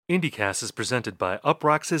IndieCast is presented by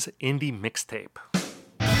Uproxx's Indie Mixtape.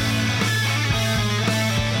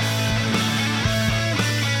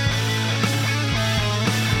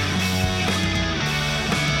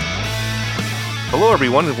 Hello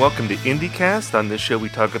everyone and welcome to IndieCast. On this show we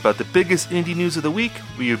talk about the biggest indie news of the week,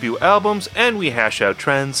 we review albums, and we hash out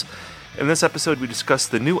trends. In this episode we discuss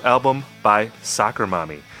the new album by Soccer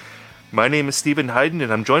Mommy. My name is Stephen Hayden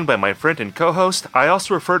and I'm joined by my friend and co-host. I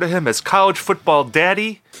also refer to him as College Football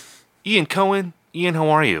Daddy, Ian Cohen. Ian, how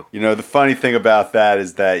are you? You know, the funny thing about that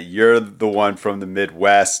is that you're the one from the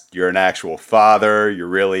Midwest. You're an actual father. You're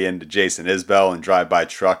really into Jason Isbell and drive-by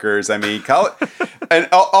truckers. I mean, and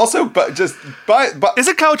also, but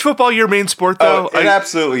isn't college football your main sport, though? It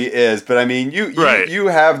absolutely is. But I mean, you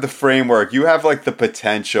have the framework. You have like the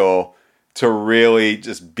potential to really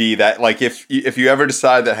just be that. Like if you ever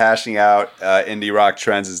decide that hashing out indie rock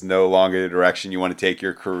trends is no longer the direction you want to take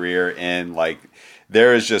your career in, like,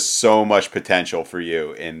 there is just so much potential for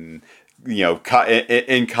you in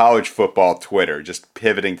college football Twitter, just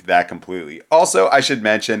pivoting to that completely. Also, I should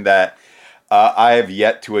mention that I have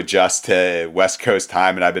yet to adjust to West Coast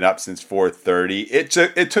time, and I've been up since 4:30.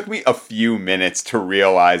 It took me a few minutes to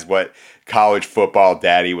realize what College Football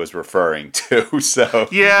Daddy was referring to. So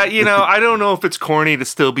yeah, I don't know if it's corny to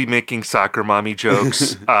still be making Soccer Mommy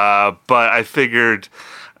jokes, but I figured,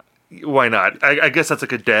 why not? I guess that's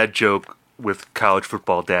like a dad joke with College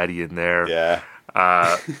Football Daddy in there. Yeah.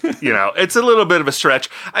 It's a little bit of a stretch.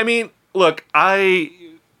 I mean, look, I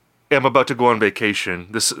am about to go on vacation.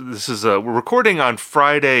 This is we're recording on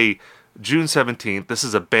Friday, June 17th. This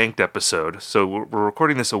is a banked episode. So we're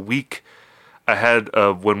recording this a week ahead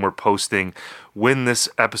of when we're posting. When this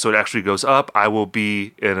episode actually goes up, I will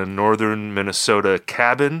be in a northern Minnesota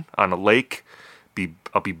cabin on a lake.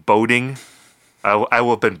 I'll be boating. I will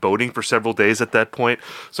have been boating for several days at that point.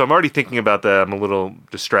 So I'm already thinking about that. I'm a little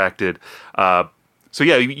distracted. So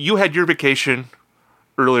yeah, you had your vacation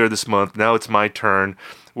earlier this month. Now it's my turn.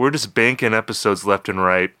 We're just banking episodes left and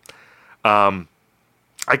right. I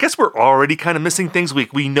guess we're already kind of missing things.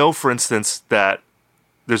 We know, for instance, that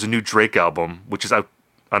there's a new Drake album, which is out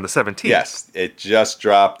on the 17th. Yes, it just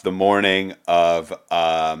dropped the morning of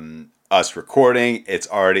us recording. It's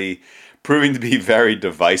already proving to be very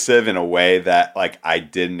divisive in a way that, like, I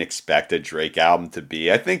didn't expect a Drake album to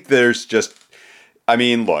be. I think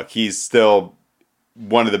look, he's still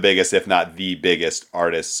one of the biggest, if not the biggest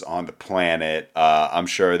artists on the planet. I'm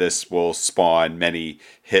sure this will spawn many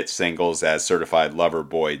hit singles as Certified Lover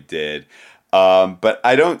Boy did. But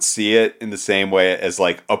I don't see it in the same way as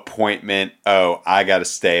like Appointment. Oh, I got to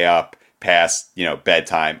stay up past,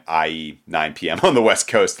 bedtime, i.e. 9 p.m. on the West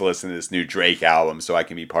Coast to listen to this new Drake album so I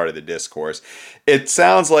can be part of the discourse. It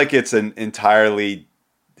sounds like it's an entirely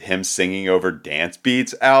him singing over dance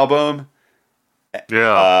beats album.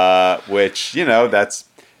 Yeah. Which, that's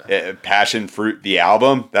Passion Fruit, the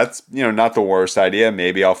album. That's, not the worst idea.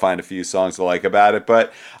 Maybe I'll find a few songs to like about it.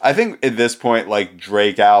 But I think at this point, like,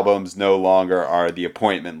 Drake albums no longer are the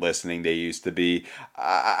appointment listening they used to be.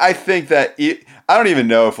 I think that I don't even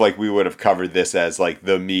know if, like, we would have covered this as, like,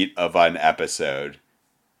 the meat of an episode.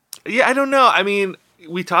 Yeah, I don't know. I mean,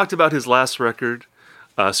 we talked about his last record,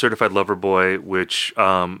 Certified Lover Boy, which,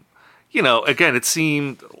 again, it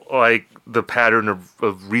seemed like the pattern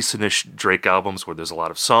of recent-ish Drake albums where there's a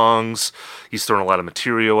lot of songs, he's throwing a lot of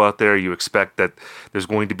material out there. You expect that there's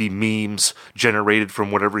going to be memes generated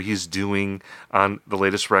from whatever he's doing on the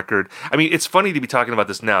latest record. I mean, it's funny to be talking about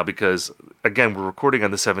this now because, again, we're recording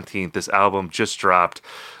on the 17th. This album just dropped.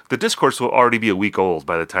 The discourse will already be a week old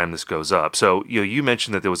by the time this goes up. So, you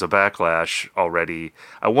mentioned that there was a backlash already.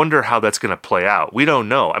 I wonder how that's going to play out. We don't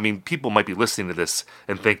know. I mean, people might be listening to this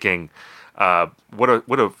and thinking, what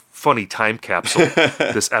a funny time capsule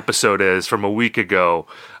this episode is from a week ago.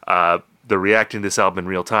 They're reacting to this album in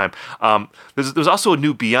real time. There's also a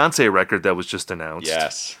new Beyonce record that was just announced.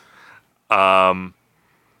 Yes.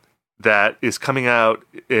 That is coming out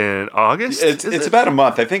in August? It's about a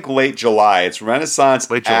month. I think late July. It's Renaissance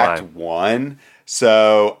Act 1.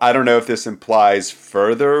 So I don't know if this implies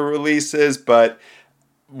further releases, but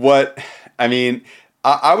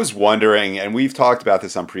I was wondering, and we've talked about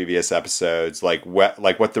this on previous episodes, like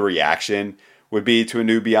what the reaction would be to a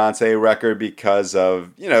new Beyonce record because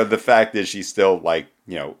of, the fact that she's still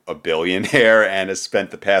a billionaire and has spent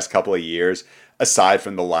the past couple of years, aside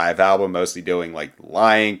from the live album, mostly doing like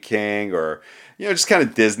Lion King or, just kind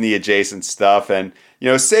of Disney adjacent stuff. And,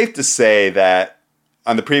 safe to say that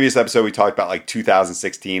on the previous episode, we talked about like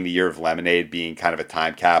 2016, the year of Lemonade, being kind of a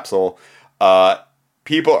time capsule.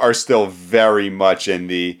 People are still very much in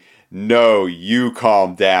the no, you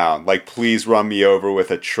calm down. Like, please run me over with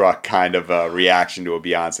a truck kind of a reaction to a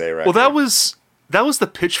Beyonce record. Well, that was the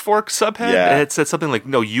Pitchfork subhead. Yeah. And it said something like,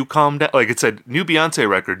 no, you calm down. Like it said, new Beyonce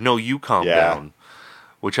record, no, you calm down.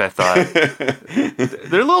 Which I thought,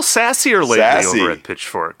 they're a little sassier lately over at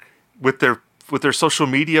Pitchfork. With their social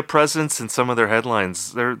media presence and some of their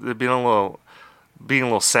headlines. They're being a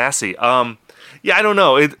little sassy. Yeah, I don't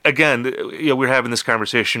know. We're having this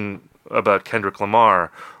conversation about Kendrick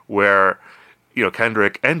Lamar, where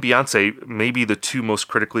Kendrick and Beyonce may be the two most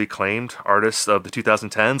critically acclaimed artists of the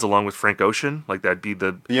 2010s, along with Frank Ocean. Like that'd be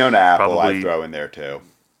the Fiona Apple I'd throw in there too.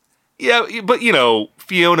 Yeah, but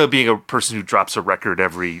Fiona being a person who drops a record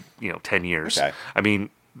every 10 years. Okay. I mean,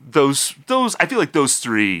 those I feel like those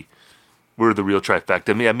three were the real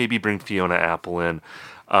trifecta. Yeah, maybe bring Fiona Apple in.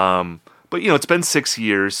 But it's been 6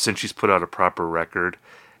 years since she's put out a proper record,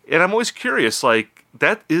 and I'm always curious. Like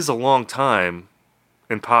that is a long time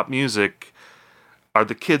in pop music. Are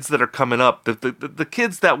the kids that are coming up the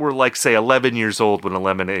kids that were like say 11 years old when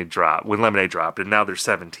Lemonade dropped, and now they're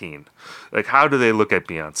 17? Like how do they look at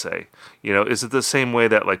Beyonce? Is it the same way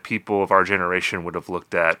that like people of our generation would have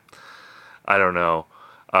looked at, I don't know,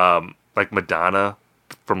 like Madonna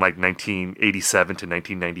from like 1987 to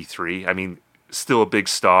 1993? I mean, still a big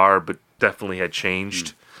star, but definitely had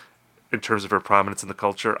changed in terms of her prominence in the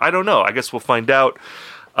culture. I don't know. I guess we'll find out.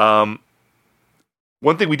 One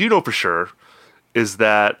thing we do know for sure is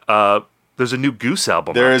that there's a new Goose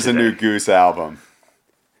album. There is a new Goose album.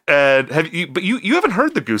 And you haven't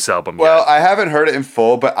heard the Goose album yet. Well, I haven't heard it in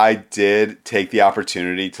full, but I did take the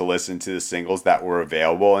opportunity to listen to the singles that were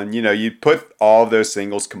available. And, you put all of those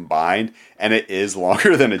singles combined, and it is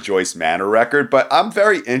longer than a Joyce Manor record. But I'm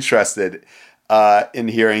very interested in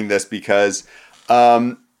hearing this because,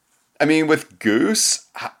 with Goose,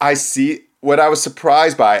 I see what I was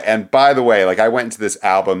surprised by. And by the way, like I went into this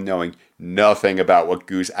album knowing nothing about what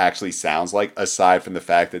Goose actually sounds like, aside from the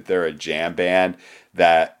fact that they're a jam band.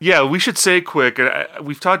 Yeah, we should say quick.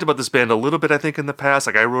 We've talked about this band a little bit, I think, in the past.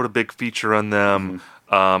 Like I wrote a big feature on them.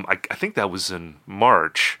 I think that was in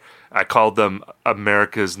March. I called them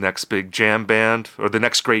America's next big jam band, or the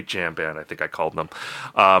next great jam band, I think I called them.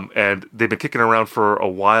 And they've been kicking around for a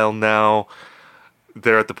while now.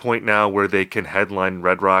 They're at the point now where they can headline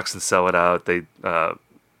Red Rocks and sell it out. They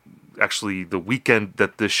actually, the weekend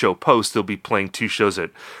that this show posts, they'll be playing 2 shows at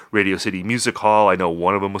Radio City Music Hall. I know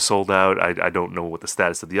one of them was sold out. I don't know what the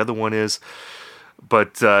status of the other one is.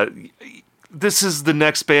 But this is the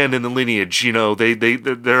next band in the lineage.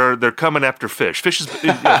 They're coming after Fish. Fish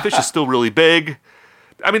is still really big.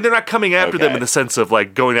 I mean, they're not coming after them in the sense of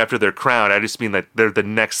like going after their crown. I just mean that they're the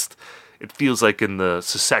next. It feels like in the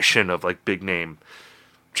succession of like big name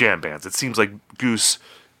jam bands. It seems like Goose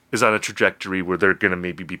is on a trajectory where they're going to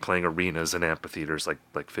maybe be playing arenas and amphitheaters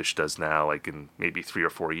like Fish does now, like in maybe 3 or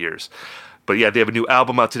 4 years. But yeah, they have a new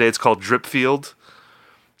album out today. It's called Dripfield.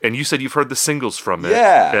 And you said you've heard the singles from it.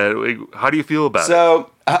 Yeah. How do you feel about it?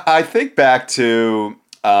 So I think back to,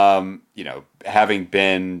 having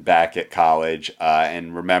been back at college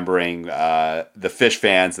and remembering the Fish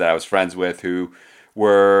fans that I was friends with who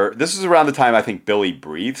this was around the time I think Billy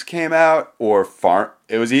Breathes came out, or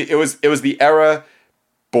it was the era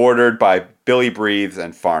bordered by Billy Breathes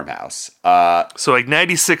and Farmhouse. So like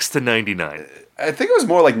 96 to 99. I think it was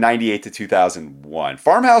more like 98 to 2001.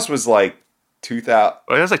 Farmhouse was like 2000.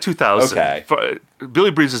 Oh, it was like 2000. Okay.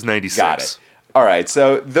 Billy Breathes is 96. Got it. All right.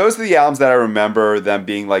 So those are the albums that I remember them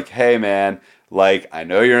being like, hey, man, like, I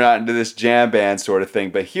know you're not into this jam band sort of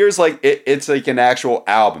thing, but here's like, it's like an actual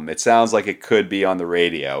album. It sounds like it could be on the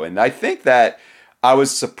radio. And I think that I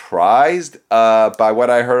was surprised by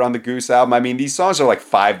what I heard on the Goose album. I mean, these songs are like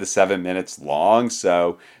 5 to 7 minutes long,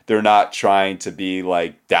 so they're not trying to be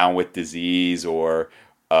like Down with Disease or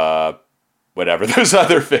whatever those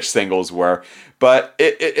other Fish singles were. But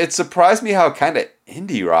it surprised me how kind of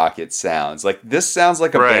indie rock it sounds. Like this sounds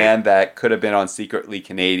like a band that could have been on Secretly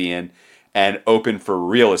Canadian and open for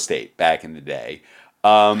Real Estate back in the day.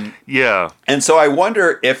 Yeah. And so I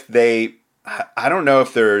wonder if I don't know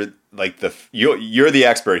if they're like you're the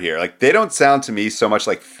expert here. Like they don't sound to me so much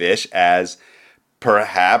like Fish as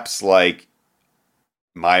perhaps like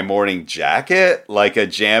My Morning Jacket, like a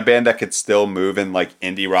jam band that could still move in like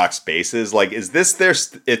indie rock spaces. Like is this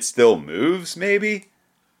It Still Moves maybe?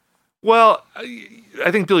 Well, I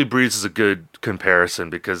think Billy Breathes is a good comparison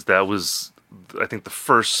because that was, I think, the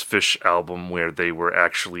first Fish album where they were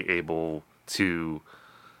actually able to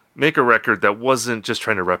make a record that wasn't just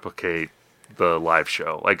trying to replicate the live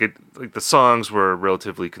show. Like the songs were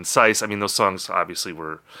relatively concise. I mean, those songs obviously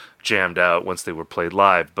were jammed out once they were played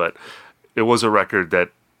live, but it was a record that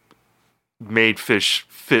made Fish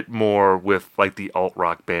fit more with like the alt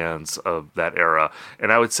rock bands of that era.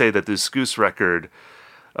 And I would say that this Goose record,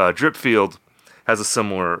 Dripfield, has a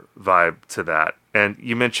similar vibe to that. And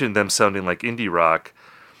you mentioned them sounding like indie rock,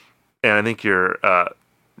 and I think you're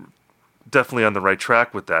definitely on the right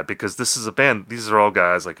track with that, because this is a band, these are all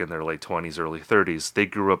guys like in their late 20s, early 30s. They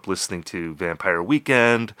grew up listening to Vampire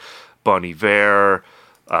Weekend, Bon Iver,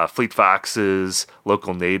 Fleet Foxes,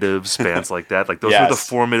 Local Natives, bands like that. Like those were the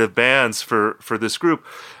formative bands for this group,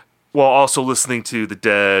 while also listening to The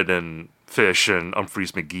Dead and Fish and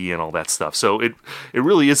Humphreys McGee and all that stuff. So it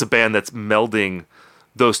really is a band that's melding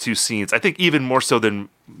those two scenes. I think even more so than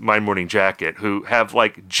My Morning Jacket, who have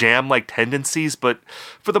like jam-like tendencies, but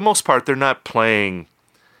for the most part, they're not playing.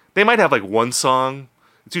 They might have like one song.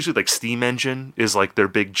 It's usually like Steam Engine is like their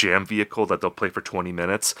big jam vehicle that they'll play for 20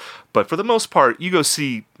 minutes. But for the most part, you go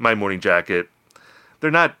see My Morning Jacket,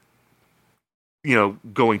 they're not,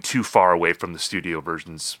 going too far away from the studio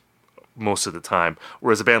versions most of the time.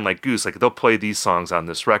 Whereas a band like Goose, like they'll play these songs on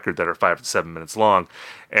this record that are 5 to 7 minutes long,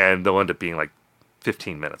 and they'll end up being like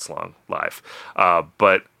 15 minutes long live.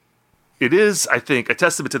 But it is, I think, a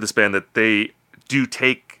testament to this band that they do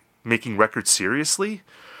take making records seriously.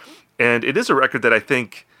 And it is a record that I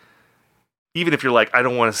think, even if you're like, I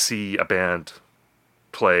don't want to see a band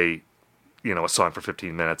play, a song for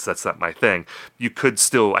 15 minutes, that's not my thing, you could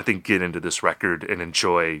still, I think, get into this record and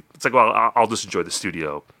enjoy. It's like, well, I'll just enjoy the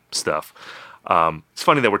studio stuff. It's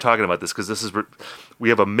funny that we're talking about this, because we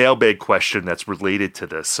have a mailbag question that's related to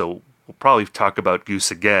this. So we'll probably talk about Goose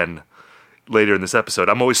again later in this episode.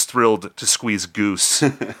 I'm always thrilled to squeeze Goose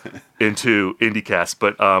into IndieCast,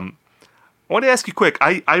 but I want to ask you quick.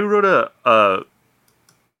 I wrote a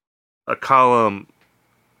column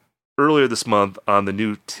earlier this month on the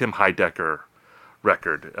new Tim Heidecker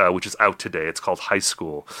record, which is out today. It's called High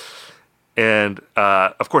School. And,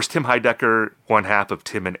 of course, Tim Heidecker, one half of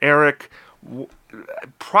Tim and Eric,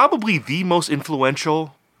 probably the most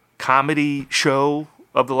influential comedy show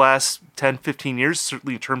of the last 10, 15 years,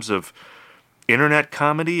 certainly in terms of internet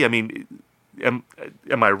comedy. I mean, am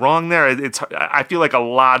I wrong there? I feel like a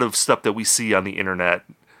lot of stuff that we see on the internet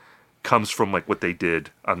comes from like what they did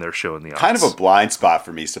on their show in the aughts. Kind of a blind spot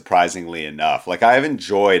for me, surprisingly enough. Like I've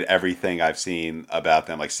enjoyed everything I've seen about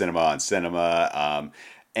them, like Cinema on Cinema.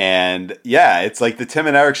 And yeah, it's like the Tim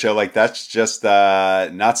and Eric show. Like that's just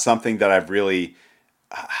not something that I've really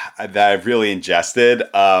ingested.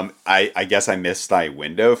 I guess I missed my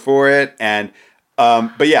window for it. And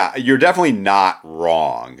but yeah, you're definitely not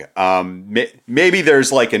wrong. Maybe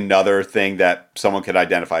there's like another thing that someone could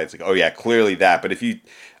identify. It's like, oh yeah, clearly that. But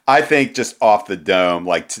I think just off the dome,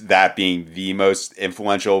 like that being the most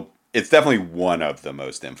influential, it's definitely one of the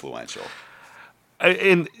most influential.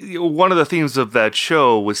 And one of the themes of that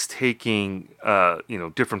show was taking,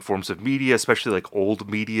 different forms of media, especially like old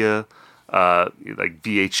media, like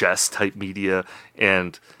VHS type media,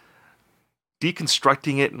 and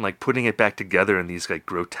deconstructing it and like putting it back together in these like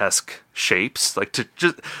grotesque shapes. Like to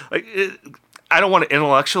just like, I don't want to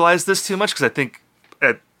intellectualize this too much, because I think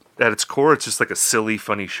at its core it's just like a silly,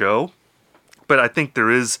 funny show. But I think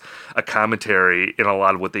there is a commentary in a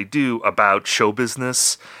lot of what they do about show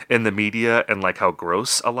business and the media and like how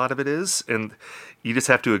gross a lot of it is. And you just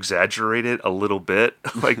have to exaggerate it a little bit,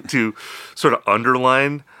 like to sort of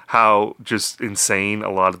underline how just insane a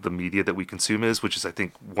lot of the media that we consume is, which is, I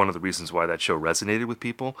think, one of the reasons why that show resonated with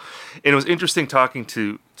people. And it was interesting talking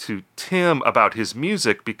to Tim about his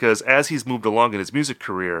music, because as he's moved along in his music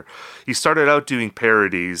career, he started out doing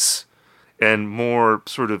parodies and more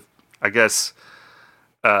sort of, I guess,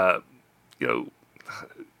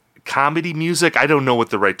 comedy music. I don't know what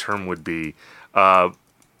the right term would be.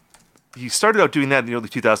 He started out doing that in the early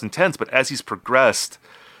 2010s, but as he's progressed,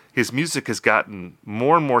 his music has gotten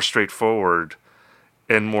more and more straightforward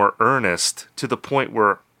and more earnest, to the point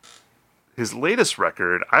where his latest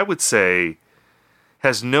record, I would say,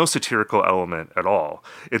 has no satirical element at all.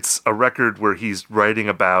 It's a record where he's writing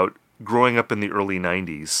about growing up in the early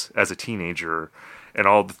 90s as a teenager and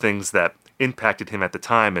all the things that impacted him at the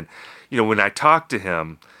time. And, when I talked to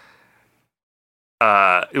him,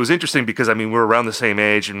 it was interesting because, we're around the same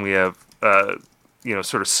age and we have,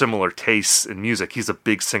 sort of similar tastes in music. He's a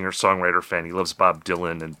big singer-songwriter fan. He loves Bob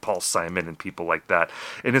Dylan and Paul Simon and people like that.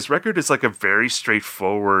 And his record is like a very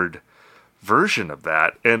straightforward version of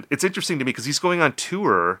that. And it's interesting to me because he's going on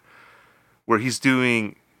tour where he's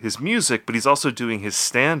doing his music, but he's also doing his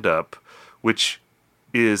stand-up, which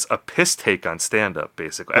is a piss take on stand-up,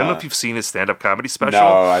 basically. I don't know if you've seen his stand-up comedy special. No,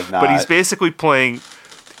 I've not. But he's basically playing...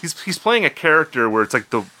 He's playing a character where it's like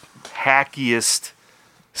the hackiest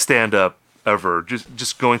stand-up ever.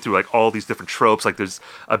 Just going through like all these different tropes. Like there's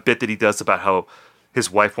a bit that he does about how his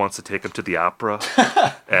wife wants to take him to the opera,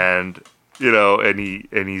 and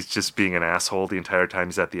he's just being an asshole the entire time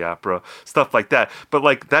he's at the opera, stuff like that. But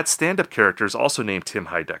like that stand-up character is also named Tim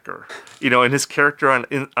Heidecker, and his character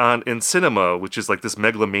in Cinema, which is like this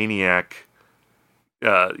megalomaniac,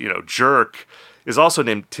 jerk, is also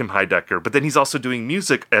named Tim Heidecker. But then he's also doing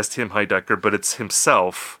music as Tim Heidecker, but it's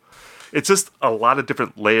himself. It's just a lot of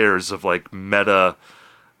different layers of like meta,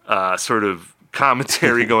 sort of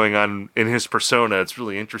commentary going on in his persona. It's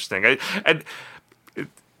really interesting. And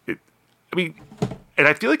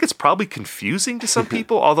I feel like it's probably confusing to some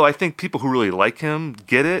people, although I think people who really like him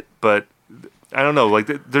get it, but I don't know, like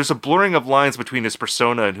there's a blurring of lines between his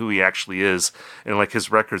persona and who he actually is, and like his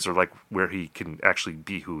records are like where he can actually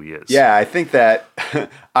be who he is. Yeah, I think that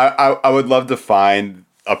I would love to find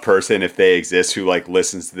a person, if they exist, who like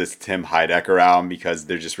listens to this Tim Heidecker album because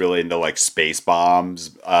they're just really into like Space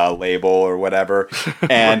Bombs label or whatever,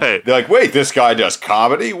 and right. They're like, wait, this guy does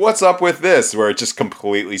comedy? What's up with this? Where it just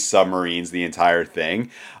completely submarines the entire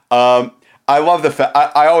thing. I love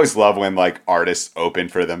I always love when like artists open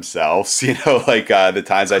for themselves, like the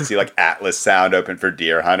times I see like Atlas Sound open for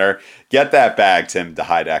Deer Hunter. Get that bag, Tim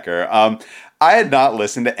Heidecker. I had not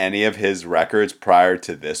listened to any of his records prior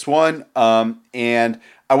to this one, and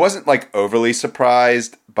I wasn't like overly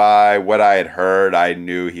surprised by what I had heard. I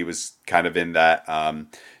knew he was kind of in that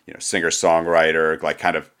singer-songwriter, like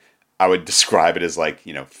kind of, I would describe it as like,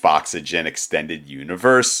 Foxygen extended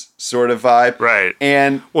universe sort of vibe. Right.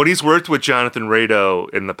 And he's worked with Jonathan Rado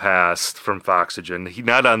in the past from Foxygen. He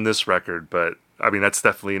not on this record, but I mean, that's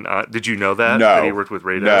definitely did you know that? No. That he worked with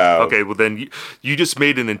Rado? No. Okay, well then you just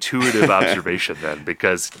made an intuitive observation then,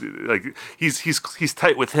 because like he's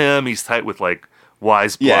tight with him. He's tight with like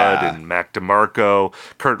Wise Blood and Mac DeMarco.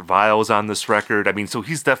 Kurt Vile's on this record. I mean, so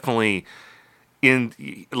he's definitely in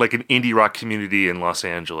like an indie rock community in Los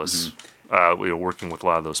Angeles. Working with a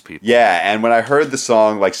lot of those people. Yeah, and when I heard the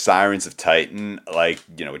song like Sirens of Titan, like,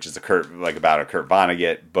 which is about a Kurt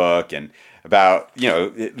Vonnegut book, and about,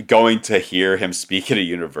 going to hear him speak at a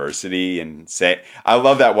university and say, I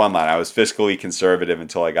love that one line, I was fiscally conservative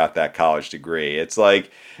until I got that college degree. It's like,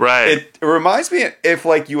 right. It reminds me, if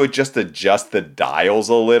like you would just adjust the dials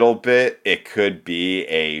a little bit, it could be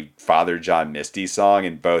a Father John Misty song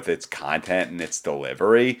in both its content and its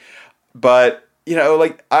delivery. But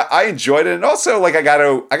like I enjoyed it, and also like I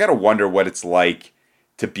gotta wonder what it's like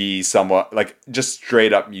to be somewhat like just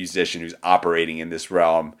straight up musician who's operating in this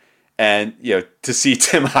realm, and to see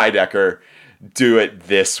Tim Heidecker do it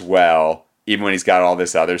this well, even when he's got all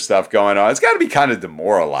this other stuff going on, it's got to be kind of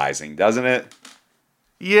demoralizing, doesn't it?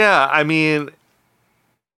 Yeah, I mean,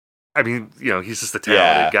 he's just a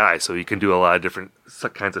talented guy, so he can do a lot of different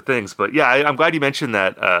kinds of things. But yeah, I'm glad you mentioned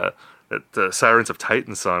that. The Sirens of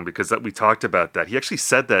Titan song, because we talked about that. He actually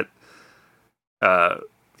said that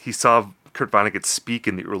he saw Kurt Vonnegut speak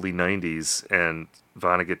in the early 90s, and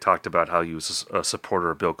Vonnegut talked about how he was a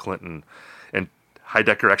supporter of Bill Clinton, and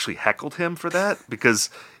Heidecker actually heckled him for that, because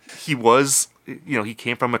he was, he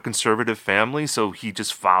came from a conservative family, so he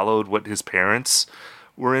just followed what his parents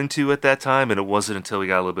were into at that time, and it wasn't until he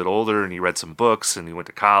got a little bit older and he read some books and he went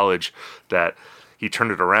to college that he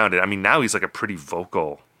turned it around. And I mean, now he's like a pretty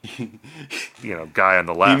vocal guy on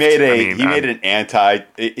the left.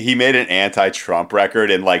 He made an anti-Trump record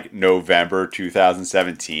in like November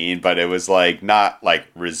 2017, but it was like not like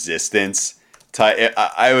resistance type.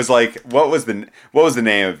 I was like, what was the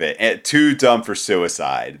name of it? Too Dumb for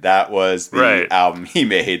Suicide. That was the album he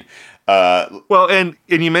made. And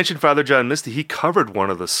you mentioned Father John Misty. He covered one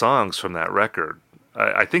of the songs from that record.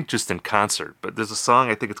 I think just in concert. But there's a song,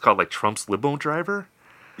 I think it's called like Trump's Limo Driver.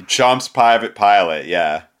 Trump's Private Pilot,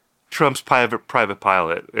 yeah. Trump's private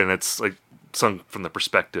pilot, and it's like sung from the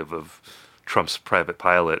perspective of Trump's private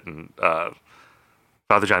pilot, and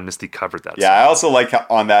Father John Misty covered that. Yeah, song. I also like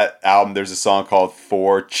on that album. There's a song called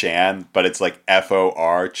 4chan, but it's like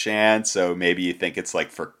FOR-chan, so maybe you think it's like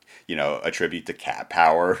for a tribute to Cat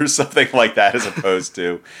Power or something like that, as opposed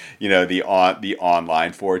to the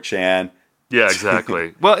online 4chan. Yeah,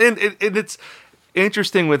 exactly. Well, and it's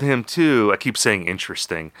interesting with him too. I keep saying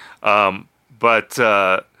interesting, but.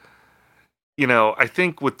 I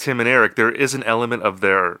think with Tim and Eric, there is an element of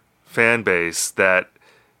their fan base that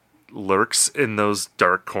lurks in those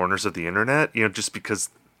dark corners of the internet, just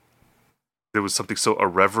because there was something so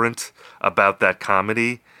irreverent about that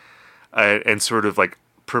comedy and sort of like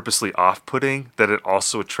purposely off-putting that it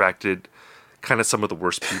also attracted kind of some of the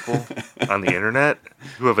worst people on the internet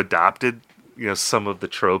who have adopted, some of the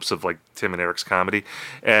tropes of like Tim and Eric's comedy.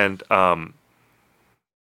 And,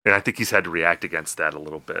 And I think he's had to react against that a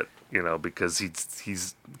little bit, because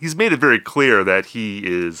he's made it very clear that he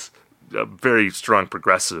is a very strong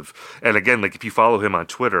progressive. And again, like if you follow him on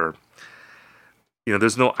Twitter,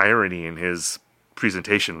 there's no irony in his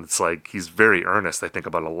presentation. It's like he's very earnest, I think,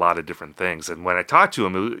 about a lot of different things. And when I talked to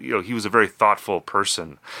him, he was a very thoughtful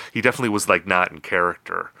person. He definitely was like not in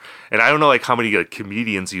character. And I don't know like how many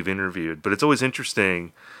comedians you've interviewed, but it's always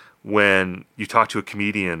interesting when you talk to a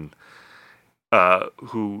comedian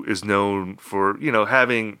who is known for,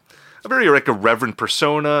 having a very like a reverent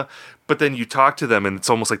persona, but then you talk to them and it's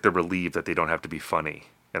almost like they're relieved that they don't have to be funny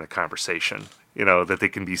in a conversation, that they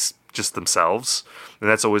can be just themselves. And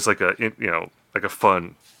that's always like like a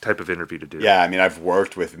fun type of interview to do. Yeah, I mean, I've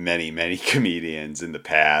worked with many, many comedians in the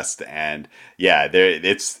past, and yeah,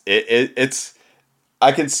 it's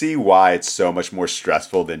I can see why it's so much more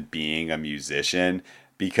stressful than being a musician,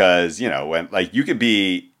 because when like you could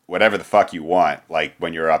be whatever the fuck you want, like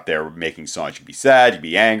when you're up there making songs, you can be sad, you can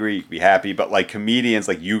be angry, you can be happy, but like comedians,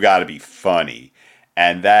 like you got to be funny,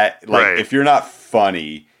 and that like Right. if you're not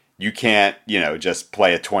funny, you can't, just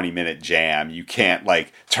play a 20-minute jam. You can't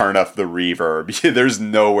like turn up the reverb. There's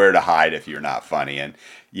nowhere to hide if you're not funny. And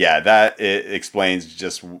yeah, that it explains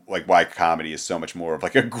just like why comedy is so much more of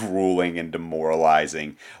like a grueling and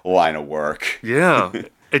demoralizing line of work. Yeah.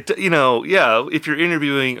 If you're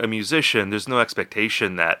interviewing a musician, there's no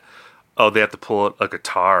expectation that, oh, they have to pull out a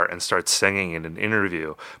guitar and start singing in an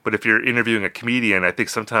interview. But if you're interviewing a comedian, I think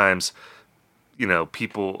sometimes,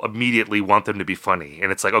 people immediately want them to be funny.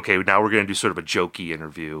 And it's like, okay, now we're going to do sort of a jokey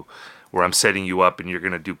interview where I'm setting you up and you're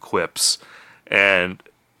going to do quips. And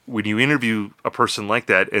when you interview a person like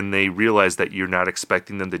that and they realize that you're not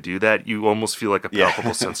expecting them to do that, you almost feel like a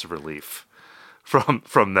palpable sense of relief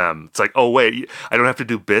from them. It's like, oh wait, I don't have to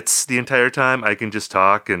do bits the entire time. I can just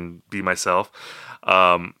talk and be myself.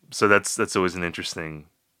 So that's always an interesting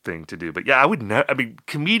thing to do. But yeah,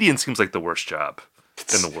 comedian seems like the worst job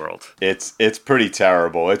in the world. It's pretty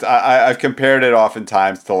terrible. I've compared it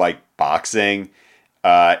oftentimes to like boxing,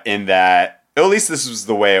 in that at least this was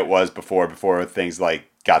the way it was before things like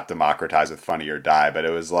got democratized with Funny or Die. But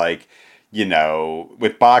it was like,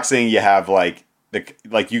 with boxing you have like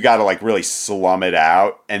you got to like really slum it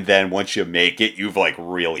out, and then once you make it, you've like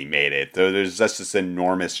really made it. So there's just this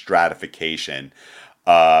enormous stratification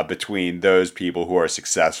between those people who are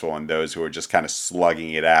successful and those who are just kind of slugging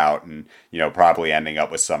it out, and probably ending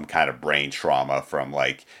up with some kind of brain trauma from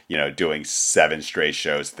like doing 7 straight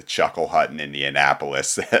shows at the Chuckle Hut in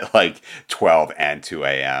Indianapolis at like 12 and 2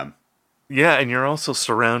 a.m. Yeah, and you're also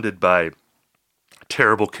surrounded by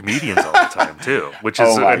terrible comedians all the time too, which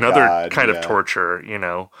is another kind of torture.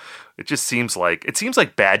 It just seems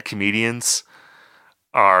like bad comedians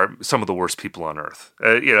are some of the worst people on earth.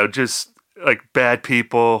 Just like bad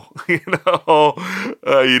people. You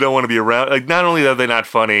don't want to be around. Like, not only are they not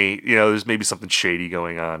funny, there's maybe something shady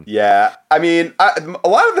going on. Yeah, I mean, a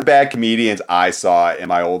lot of the bad comedians I saw in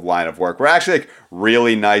my old line of work were actually like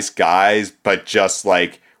really nice guys, but just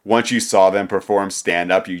like once you saw them perform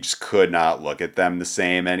stand-up, you just could not look at them the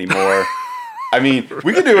same anymore. I mean,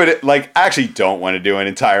 we could do it, like, I actually don't want to do an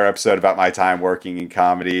entire episode about my time working in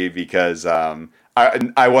comedy because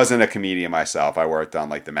I wasn't a comedian myself. I worked on,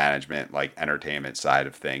 like, the management, like, entertainment side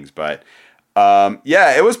of things. But,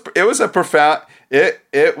 yeah, it was a profound...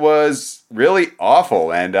 It was really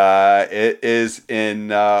awful, and it is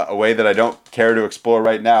in a way that I don't care to explore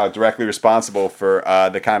right now, directly responsible for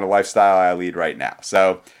the kind of lifestyle I lead right now.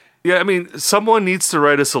 So, yeah, I mean, someone needs to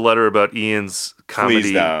write us a letter about Ian's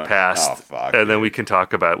comedy past, then we can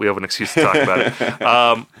talk about it. We have an excuse to talk about it.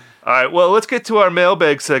 All right, well, let's get to our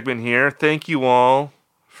mailbag segment here. Thank you all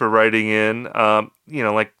for writing in.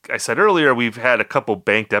 Like I said earlier, we've had a couple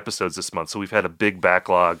banked episodes this month, so we've had a big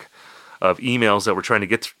backlog of emails that we're trying to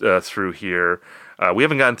get through here. We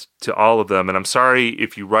haven't gotten to all of them, and I'm sorry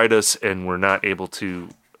if you write us and we're not able to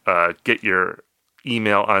get your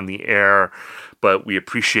email on the air, but we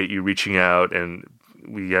appreciate you reaching out, and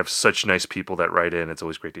we have such nice people that write in. It's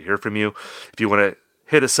always great to hear from you. If you want to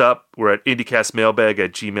hit us up, we're at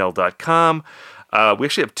indiecastmailbag@gmail.com. We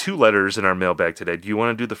actually have 2 letters in our mailbag today. Do you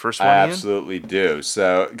want to do the first one, I Ian? absolutely do.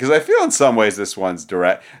 So, because I feel in some ways this one's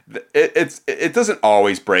direct. It doesn't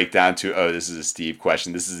always break down to, oh, this is a Steve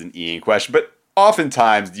question, this is an Ian question, but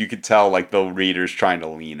oftentimes you could tell like the reader's trying to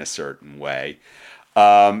lean a certain way.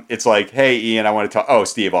 It's like, hey, Ian, I want to talk. Oh,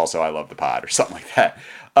 Steve, also, I love the pod, or something like that.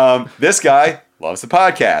 This guy Loves the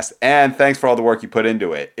podcast, and thanks for all the work you put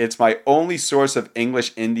into it. It's my only source of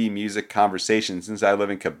English indie music conversation since I live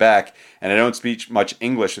in Quebec, and I don't speak much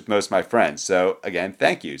English with most of my friends. So again,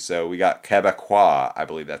 thank you. So we got Quebecois, I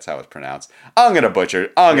believe that's how it's pronounced. I'm gonna butcher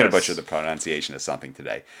the pronunciation of something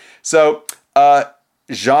today. So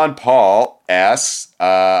Jean-Paul asks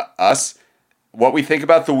us what we think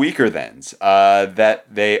about the Weaker Thens, that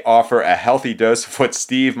they offer a healthy dose of what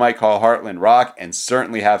Steve might call Heartland rock and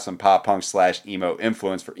certainly have some pop punk / emo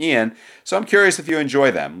influence for Ian. So I'm curious if you enjoy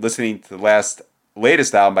them. Listening to the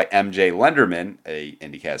latest album by MJ Lenderman, a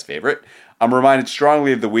IndieCast favorite, I'm reminded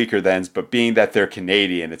strongly of the Weaker Thens, but being that they're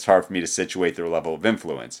Canadian, it's hard for me to situate their level of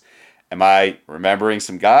influence. Am I remembering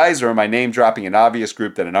some guys, or am I name dropping an obvious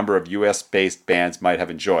group that a number of US-based bands might have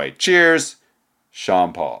enjoyed? Cheers!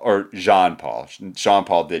 Jean-Paul.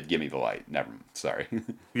 Jean-Paul did give me the light. Never mind. Sorry.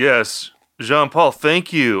 Yes, Jean-Paul,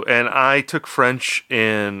 thank you. And I took French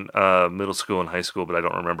in middle school and high school, but I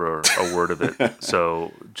don't remember a word of it.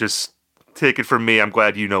 So just take it from me. I'm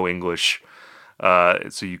glad you know English,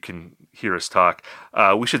 so you can hear us talk.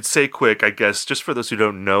 We should say quick, I guess, just for those who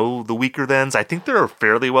don't know the Weaker Thens, I think they're a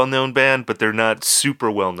fairly well-known band, but they're not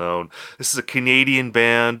super well-known. This is a Canadian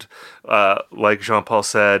band, like Jean-Paul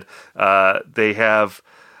said. They have,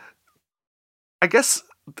 I guess,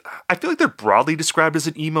 I feel like they're broadly described as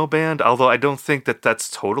an emo band, although I don't think that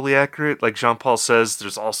that's totally accurate. Like Jean-Paul says,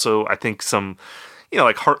 there's also, I think, some,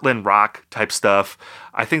 like Heartland rock type stuff.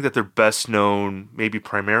 I think that they're best known maybe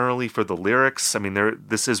primarily for the lyrics. I mean,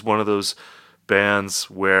 this is one of those bands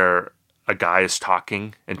where a guy is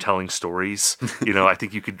talking and telling stories. I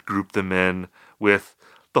think you could group them in with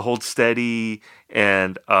the Hold Steady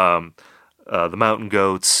and the Mountain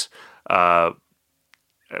Goats. I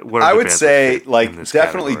would say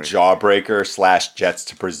definitely Jawbreaker / Jets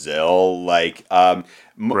to Brazil.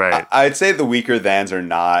 Right. I'd say the Weaker Thans are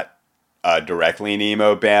not directly an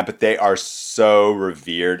emo band, but they are so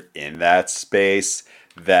revered in that space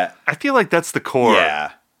that I feel like that's the core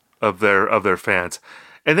of their fans.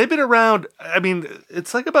 And they've been around, I mean,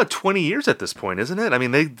 it's like about 20 years at this point, isn't it? I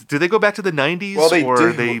mean, do they go back to the 90s? Well,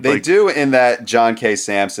 they do in that John K.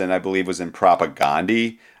 Sampson, I believe, was in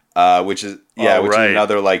Propagandhi, which is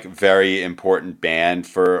another very important band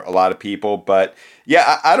for a lot of people. But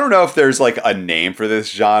yeah, I don't know if there's a name for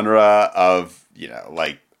this genre of,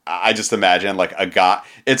 I just imagine a guy.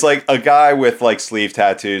 It's like a guy with sleeve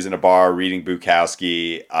tattoos in a bar reading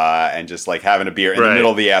Bukowski and just having a beer in the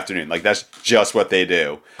middle of the afternoon. That's just what they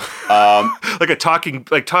do. Like talking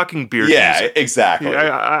beer. Yeah, music. Exactly.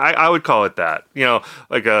 I would call it that.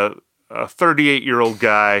 Like a 38-year-old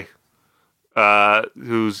guy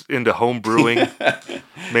who's into home brewing.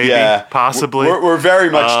 Maybe, possibly. We're very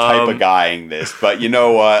much type of guying this, but you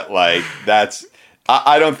know what? That's.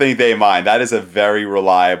 I don't think they mind. That is a very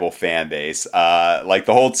reliable fan base. The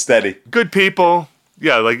Hold Steady. Good people.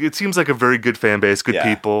 Yeah, it seems like a very good fan base. Good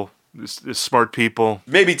people. Smart people.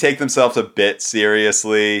 Maybe take themselves a bit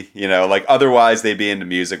seriously. Otherwise they'd be into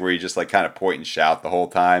music where you just kind of point and shout the whole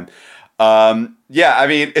time. I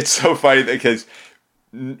mean, it's so funny because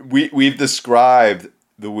we've described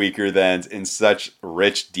the Weaker Thens in such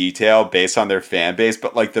rich detail based on their fan base,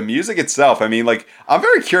 but the music itself, I mean, I'm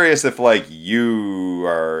very curious if you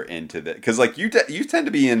are into that, because you tend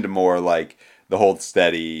to be into more the Hold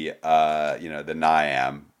Steady, than I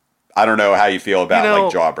am. I don't know how you feel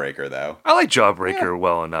about Jawbreaker though. I like Jawbreaker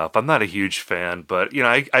well enough. I'm not a huge fan, but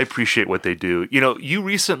I appreciate what they do. You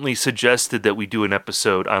recently suggested that we do an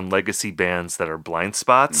episode on legacy bands that are blind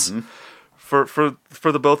spots for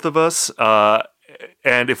the both of us.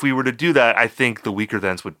 And if we were to do that, I think the Weaker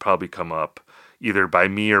Thens would probably come up either by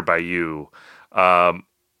me or by you.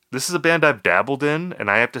 This is a band I've dabbled in,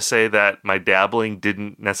 and I have to say that my dabbling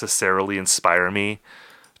didn't necessarily inspire me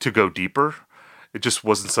to go deeper. It just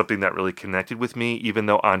wasn't something that really connected with me, even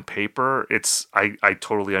though on paper, I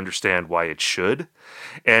totally understand why it should.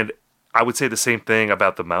 And I would say the same thing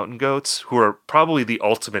about the Mountain Goats, who are probably the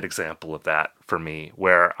ultimate example of that for me,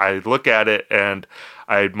 where I look at it and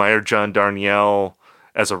I admire John Darnielle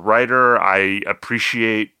as a writer. I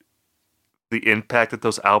appreciate the impact that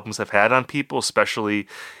those albums have had on people, especially,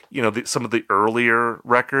 some of the earlier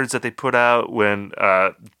records that they put out when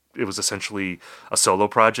it was essentially a solo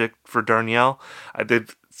project for Darnielle.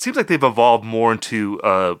 It seems like they've evolved more into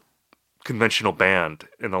a conventional band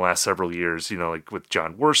in the last several years, with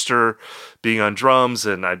John Worster being on drums,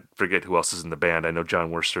 and I forget who else is in the band. I know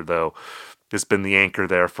John Worster, though, has been the anchor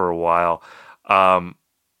there for a while. I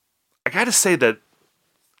got to say that,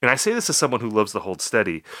 and I say this as someone who loves the Hold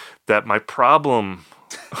Steady, that my problem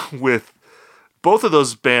with both of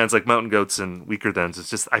those bands, like Mountain Goats and Weaker Thens, is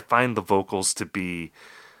just I find the vocals to be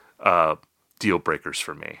deal breakers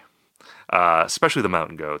for me, especially the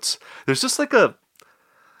Mountain Goats. There's just like I'm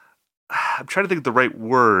trying to think of the right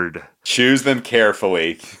word. Choose them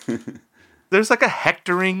carefully. There's like a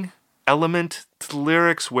hectoring element to the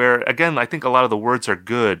lyrics where, again, I think a lot of the words are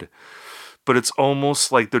good, but it's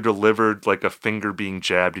almost like they're delivered like a finger being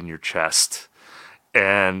jabbed in your chest.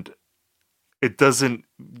 And it doesn't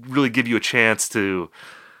really give you a chance to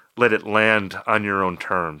let it land on your own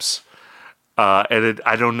terms.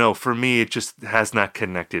 I don't know. For me, it just has not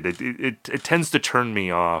connected. It tends to turn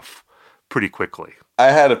me off pretty quickly.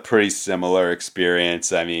 I had a pretty similar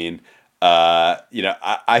experience. I mean,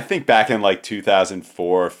 I think back in like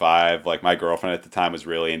 2004 or 5, like my girlfriend at the time was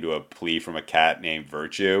really into A Plea from a Cat Named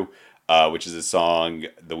Virtue, which is a song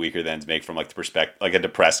the Weaker Thans make from like the perspective, like a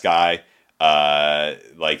depressed guy,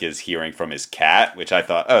 like is hearing from his cat, which I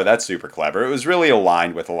thought, oh, that's super clever. It was really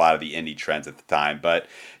aligned with a lot of the indie trends at the time. But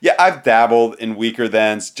yeah, I've dabbled in Weaker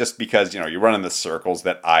Thans just because, you run in the circles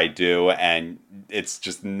that I do, and it's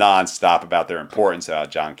just nonstop about their importance,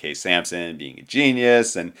 about John K. Samson being a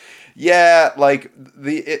genius. And yeah, like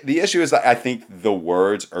the issue is that I think the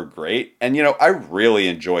words are great. And, I really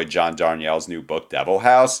enjoyed John Darnielle's new book, Devil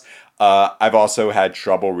House. I've also had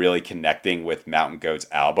trouble really connecting with Mountain Goats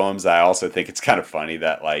albums. I also think it's kind of funny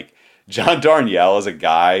that like John Darnielle is a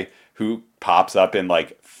guy who pops up in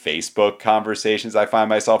like Facebook conversations I find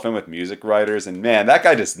myself in with music writers, and man, that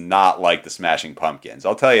guy does not like the Smashing Pumpkins.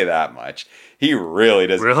 I'll tell you that much. He really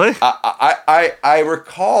does. Really? I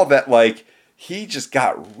recall that like he just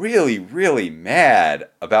got really, really mad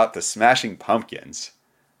about the Smashing Pumpkins.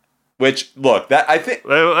 Which, look, that I think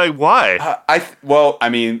like why? I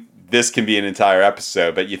mean, this can be an entire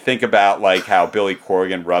episode, but you think about like how Billy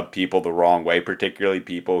Corgan rubbed people the wrong way, particularly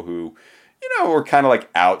people who, were kind of like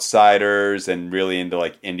outsiders and really into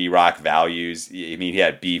like indie rock values. I mean, he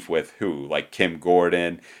had beef with who? Like Kim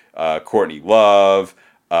Gordon, Courtney Love,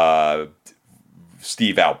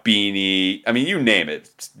 Steve Albini. I mean, you name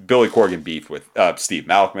it. Billy Corgan beef with Steve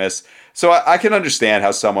Malkmus. So I can understand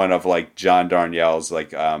how someone of like John Darnielle's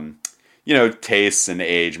like, tastes and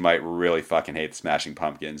age might really fucking hate the Smashing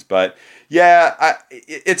Pumpkins. But yeah,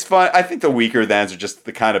 it's fun. I think the Weaker Thans are just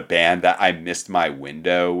the kind of band that I missed my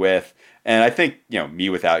window with. And I think, Me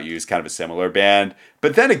Without You is kind of a similar band.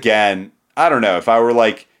 But then again, I don't know, if I were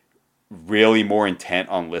like really more intent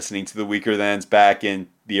on listening to the Weaker Thans back in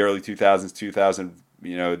the early 2000s,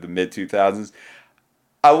 the mid 2000s,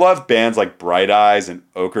 I love bands like Bright Eyes and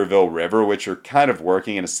Okkerville River, which are kind of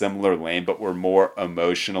working in a similar lane, but were more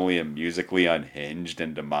emotionally and musically unhinged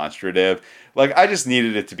and demonstrative. Like, I just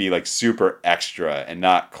needed it to be like super extra and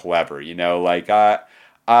not clever, Like,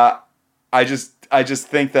 I just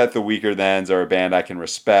think that the Weaker Thans are a band I can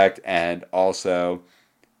respect, and also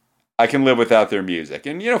I can live without their music.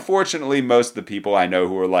 And fortunately, most of the people I know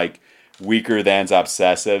who are like Weaker Thans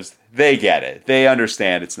obsessives, they get it. They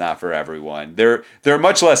understand it's not for everyone. They're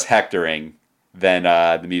much less hectoring than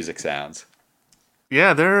the music sounds.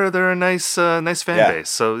 Yeah, they're a nice fan base.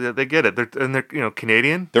 So yeah, they get it. They're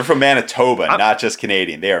Canadian. They're from Manitoba, not just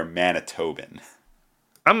Canadian. They are Manitoban.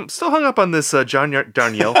 I'm still hung up on this John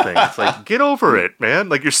Darnielle thing. It's like, get over it, man.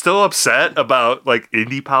 Like, you're still upset about like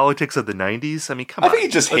indie politics of the '90s. I mean, come on. I think he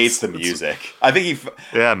just hates the music. I think he.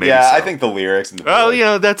 Yeah, maybe. Yeah, so. I think the lyrics and the.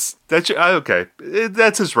 Oh, that's okay.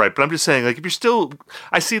 That's his right. But I'm just saying, like, if you're still,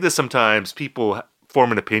 I see this sometimes. People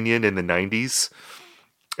form an opinion in the '90s,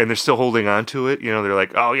 and they're still holding on to it. They're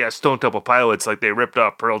like, oh yeah, Stone Temple Pilots, like they ripped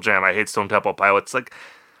off Pearl Jam. I hate Stone Temple Pilots. Like,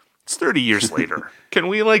 it's 30 years later. Can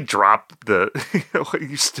we like drop the?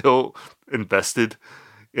 You're still invested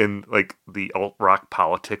in like the alt rock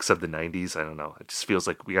politics of the '90s. I don't know. It just feels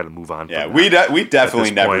like we got to move on. Yeah, we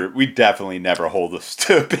definitely never hold us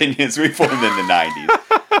to opinions we formed in the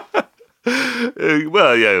 '90s.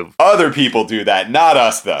 Well, yeah. Other people do that, not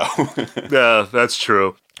us though. Yeah, that's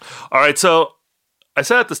true. All right, so I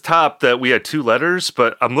said at the top that we had 2 letters,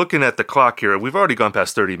 but I'm looking at the clock here. We've already gone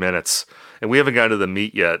past 30 minutes, and we haven't gotten to the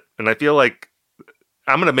meat yet. And I feel like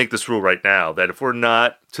I'm going to make this rule right now that if we're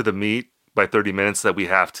not to the meat by 30 minutes, that we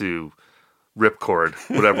have to ripcord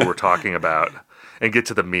whatever we're talking about and get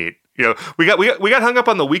to the meat. We got hung up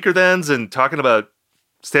on the Weaker Thans and talking about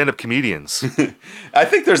stand-up comedians. I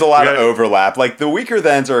think there's a lot of overlap. Like, the Weaker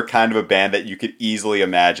Thans are kind of a band that you could easily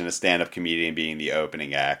imagine a stand-up comedian being the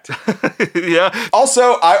opening act. Yeah.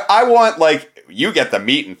 Also, I want, like, you get the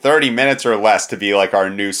meat in 30 minutes or less to be, like,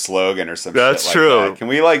 our new slogan or something. That's like true. That. Can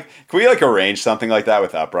we arrange something like that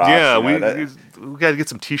with Uproxx? Yeah, we got to get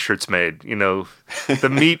some T-shirts made. The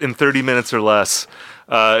meat in 30 minutes or less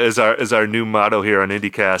is our new motto here on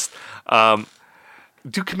IndieCast.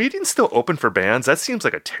 Do comedians still open for bands? That seems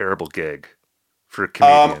like a terrible gig for a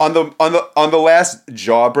comedian? On the last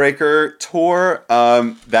Jawbreaker tour,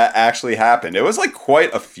 that actually happened. It was like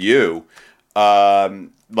quite a few.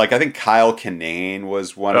 Like I think Kyle Kinane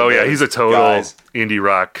was one of those. Oh yeah, he's a total guys. indie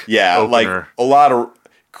rock Yeah, opener. like a lot of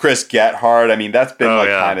Chris Gethard. I mean, that's been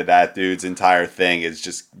kind of that dude's entire thing is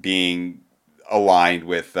just being aligned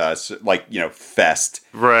with Fest,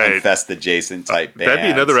 right? And Fest adjacent type bands. That'd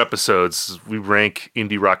be another episode. We rank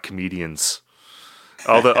indie rock comedians.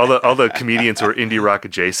 All the comedians who are indie rock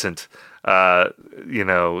adjacent. Kyle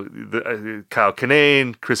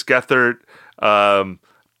Kinane, Chris Gethard.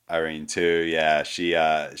 Irene too. Yeah,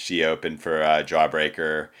 she opened for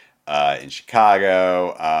Jawbreaker in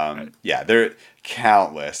Chicago. Yeah, they're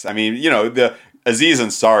countless. I mean, the Aziz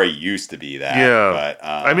Ansari used to be that. Yeah, but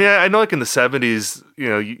I mean, I know like in the 70s,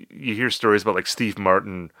 you hear stories about like Steve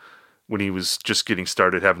Martin when he was just getting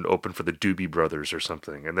started having to open for the Doobie Brothers or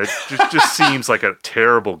something. And that just seems like a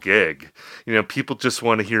terrible gig. People just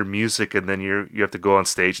want to hear music and then you have to go on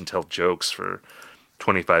stage and tell jokes for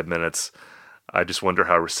 25 minutes. I just wonder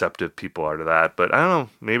how receptive people are to that. But I don't know.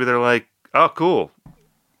 Maybe they're like, oh, cool.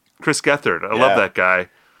 Chris Gethard. I love that guy.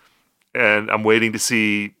 And I'm waiting to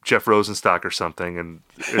see Jeff Rosenstock or something. And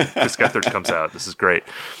if Chris Gethard comes out, this is great.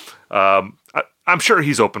 I'm sure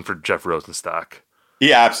he's open for Jeff Rosenstock.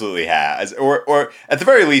 He absolutely has. Or at the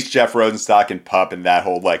very least, Jeff Rosenstock and Pup and that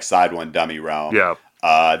whole like side one dummy realm. Yeah.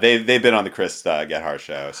 They've been on the Chris Gethard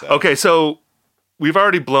show. So. Okay, so we've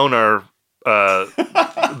already blown our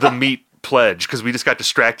the meat pledge because we just got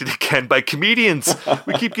distracted again by comedians.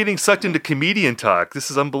 We keep getting sucked into comedian talk.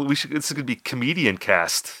 This is unbelievable. This is going to be comedian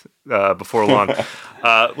cast before long.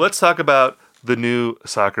 Let's talk about the new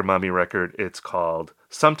Soccer Mommy record. It's called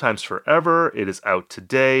Sometimes Forever. It is out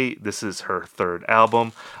today. This is her third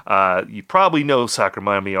album. You probably know Soccer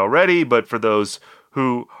Mommy already, but for those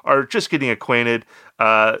who are just getting acquainted,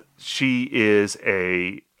 she is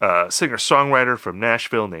a singer-songwriter from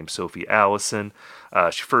Nashville named Sophie Allison.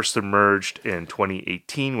 She first emerged in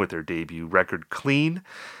 2018 with her debut record Clean.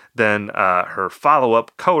 Then her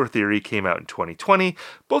follow-up Color Theory came out in 2020.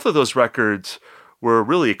 Both of those records were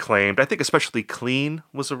really acclaimed. I think especially Clean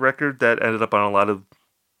was a record that ended up on a lot of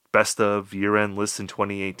best of year-end lists in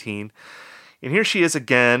 2018. And here she is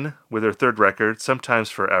again with her third record,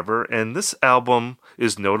 Sometimes Forever. And this album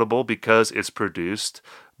is notable because it's produced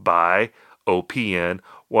by OPN,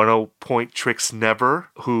 10 Point Tricks Never,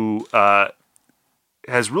 who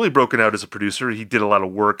has really broken out as a producer. He did a lot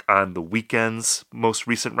of work on The Weeknd's most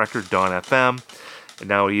recent record, Dawn FM. And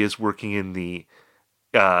now he is working in the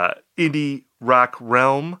indie rock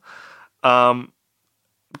realm. I'm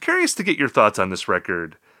curious to get your thoughts on this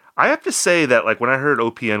record. I have to say that like when I heard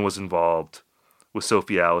OPN was involved with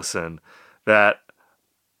Sophie Allison, that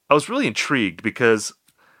I was really intrigued because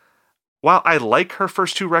while I like her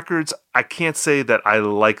first two records, I can't say that I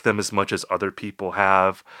like them as much as other people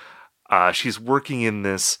have. She's working in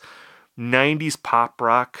this 90s pop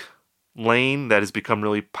rock lane that has become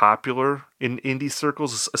really popular in indie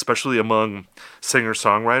circles, especially among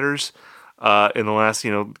singer-songwriters in the last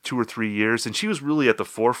 2 or 3 years. And she was really at the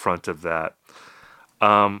forefront of that.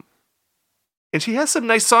 And she has some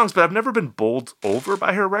nice songs, but I've never been bowled over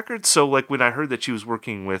by her records. So like when I heard that she was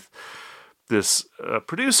working with this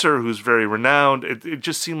producer who's very renowned, it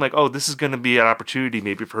just seemed like, oh, this is going to be an opportunity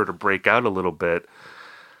maybe for her to break out a little bit.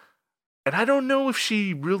 And I don't know if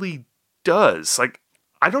she really does. Like,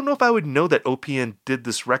 I don't know if I would know that OPN did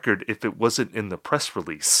this record if it wasn't in the press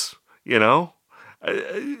release, Am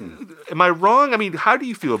I wrong? I mean, how do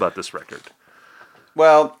you feel about this record?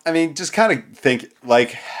 Well, I mean, just kind of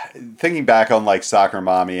thinking back on like Soccer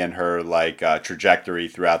Mommy and her like trajectory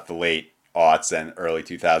throughout the late aughts and early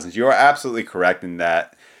 2000s. You are absolutely correct in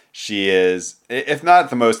that she is, if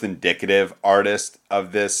not the most indicative artist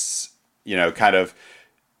of this, kind of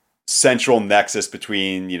central nexus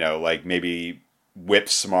between, like maybe Whip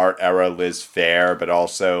Smart era Liz Phair, but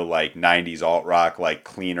also like 90s alt rock, like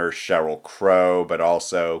cleaner Sheryl Crow, but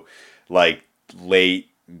also like late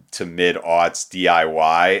to mid aughts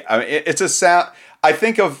DIY. I mean, it's a sound. I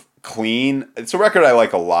think of Clean. It's a record I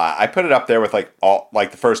like a lot. I put it up there with like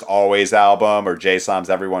the first Always album or Jay Som's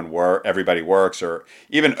Everybody Works, or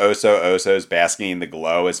even Oso's Basking in the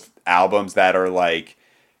Glow as albums that are like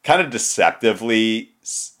kind of deceptively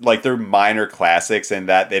like they're minor classics in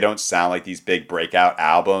that they don't sound like these big breakout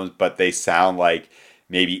albums, but they sound like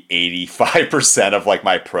maybe 85% of like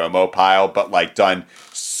my promo pile, but like done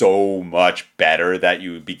so much better that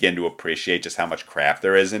you begin to appreciate just how much craft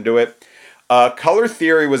there is into it. Color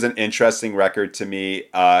Theory was an interesting record to me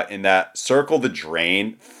in that Circle the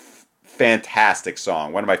Drain, fantastic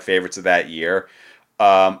song, one of my favorites of that year.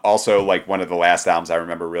 Also, like one of the last albums I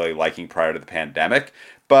remember really liking prior to the pandemic.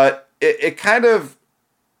 But it kind of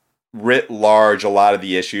writ large, a lot of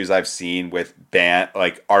the issues I've seen with band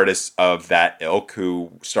like artists of that ilk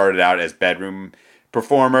who started out as bedroom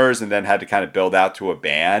performers and then had to kind of build out to a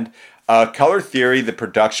band. Color Theory, the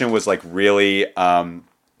production was like really,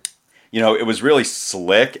 it was really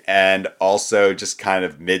slick and also just kind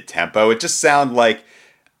of mid tempo. It just sounded like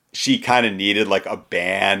she kind of needed like a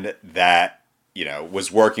band that was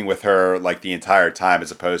working with her like the entire time,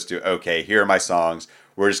 as opposed to, okay, here are my songs,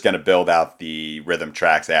 we're just going to build out the rhythm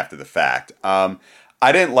tracks after the fact.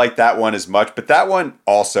 I didn't like that one as much, but that one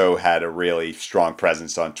also had a really strong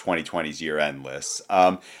presence on 2020's year-end lists.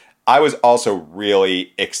 I was also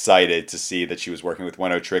really excited to see that she was working with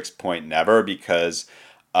One O Tricks Point Never, because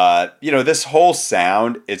this whole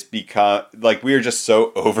sound, it's become like we are just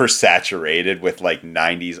so oversaturated with like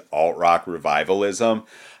 90s alt rock revivalism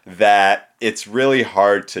that it's really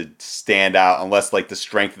hard to stand out unless like the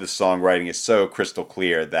strength of the songwriting is so crystal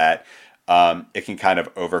clear that it can kind of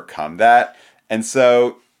overcome that. And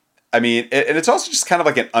so, I mean, and it's also just kind of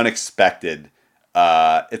like an unexpected,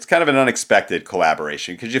 it's kind of an unexpected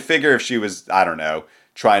collaboration, because you figure if she was, I don't know,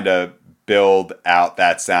 trying to build out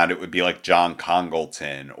that sound, it would be like John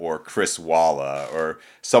Congleton or Chris Walla or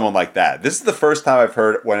someone like that. This is the first time I've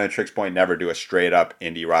heard One of Tricks Point Never do a straight up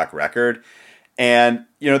indie rock record. And,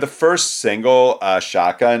 the first single,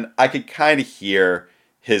 Shotgun, I could kind of hear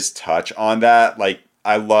his touch on that. Like,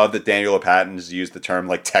 I love that Daniel Patton's used the term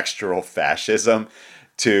like textural fascism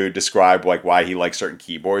to describe like why he likes certain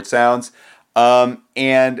keyboard sounds.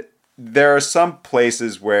 And there are some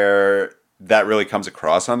places where that really comes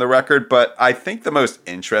across on the record, but I think the most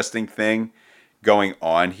interesting thing going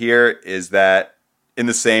on here is that in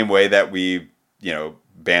the same way that we,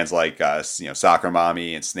 bands like Soccer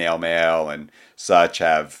Mommy and Snail Mail and such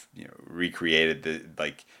have, recreated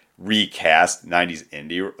recast 90s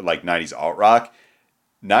indie, like 90s alt rock.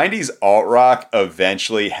 90s alt rock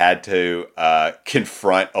eventually had to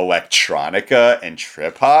confront electronica and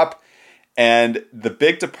trip hop. And the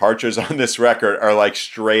big departures on this record are like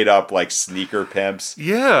straight up like Sneaker Pimps.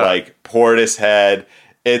 Yeah. Like Portishead.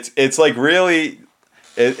 It's like really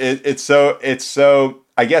it's so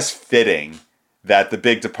I guess fitting that the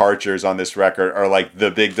big departures on this record are like the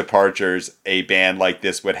big departures a band like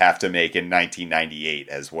this would have to make in 1998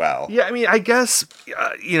 as well. Yeah, I mean, I guess,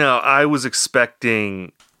 I was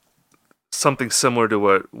expecting something similar to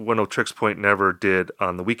what One O Tricks Point Never did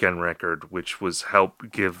on the Weekend record, which was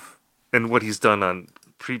help give, and what he's done on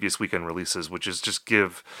previous Weekend releases, which is just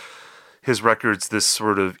give his records this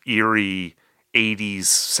sort of eerie 80s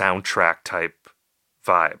soundtrack type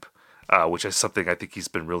vibe. Which is something I think he's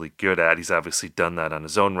been really good at. He's obviously done that on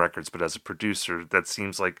his own records, but as a producer, that's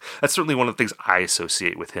certainly one of the things I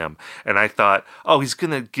associate with him. And I thought, oh, he's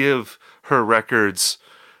going to give her records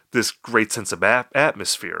this great sense of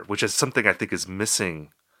atmosphere, which is something I think is missing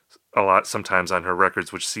a lot sometimes on her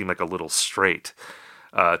records, which seem like a little straight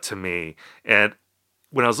to me. And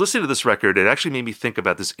when I was listening to this record, it actually made me think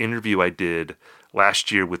about this interview I did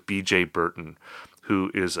last year with B.J. Burton,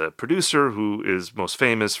 who is a producer who is most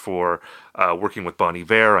famous for working with Bon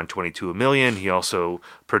Iver on 22 A Million. He also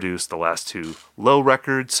produced the last two Low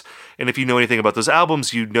records. And if you know anything about those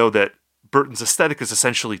albums, you know that Burton's aesthetic is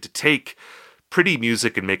essentially to take pretty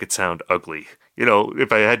music and make it sound ugly.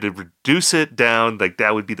 If I had to reduce it down, like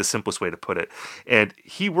that would be the simplest way to put it. And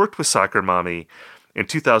he worked with Soccer Mommy in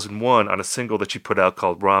 2001 on a single that she put out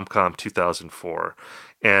called Rom-Com 2004.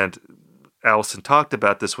 And Allison talked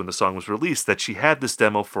about this when the song was released, that she had this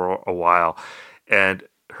demo for a while, and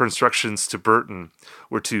her instructions to Burton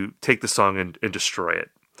were to take the song and destroy it.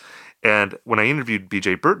 And when I interviewed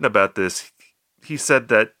B.J. Burton about this, he said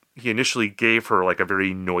that he initially gave her like a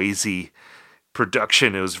very noisy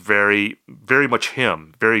production. It was very, very much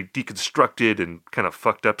him, very deconstructed and kind of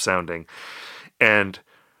fucked up sounding. And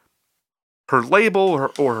her label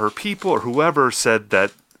or her people or whoever said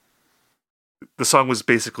that the song was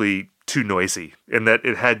basically too noisy and that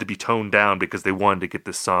it had to be toned down because they wanted to get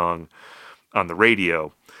this song on the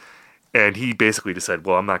radio. And he basically just said,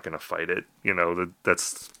 well, I'm not going to fight it.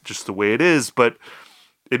 That's just the way it is. But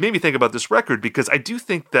it made me think about this record, because I do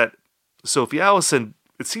think that Sophie Allison,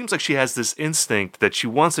 it seems like she has this instinct that she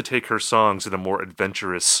wants to take her songs in a more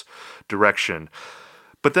adventurous direction.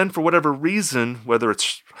 But then for whatever reason, whether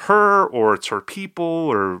it's her or it's her people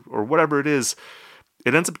or whatever it is,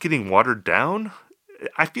 it ends up getting watered down,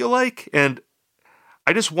 I feel like. And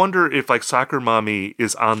I just wonder if like Soccer Mommy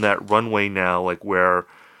is on that runway now, like where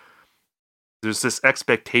there's this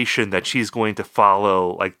expectation that she's going to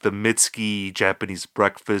follow like the Mitski Japanese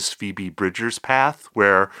Breakfast Phoebe Bridgers path,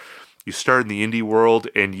 where you start in the indie world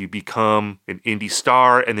and you become an indie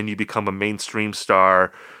star, and then you become a mainstream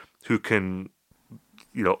star who can,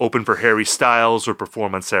 open for Harry Styles or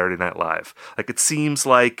perform on Saturday Night Live. Like, it seems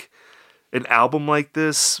like an album like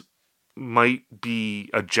this might be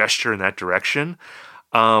a gesture in that direction.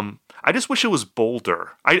 I just wish it was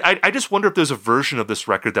bolder. I just wonder if there's a version of this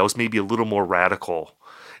record that was maybe a little more radical,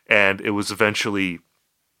 and it was eventually,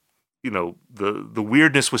 the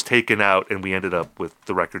weirdness was taken out, and we ended up with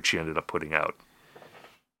the record she ended up putting out.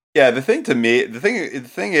 Yeah, the thing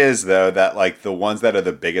is though that like the ones that are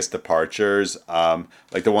the biggest departures,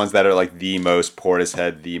 like the ones that are like the most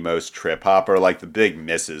Portishead, the most trip hop, are like the big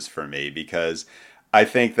misses for me, because I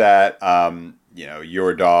think that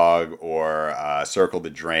Your Dog or Circle the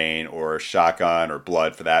Drain or Shotgun or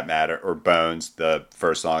Blood for that matter, or Bones, the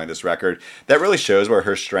first song in this record, that really shows where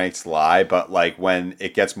her strengths lie. But like when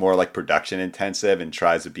it gets more like production intensive and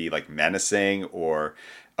tries to be like menacing or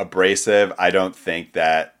abrasive, I don't think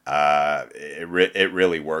that it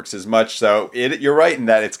really works as much. So you're right in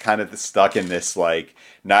that it's kind of stuck in this like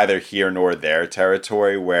neither here nor there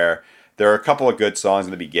territory, where there are a couple of good songs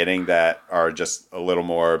in the beginning that are just a little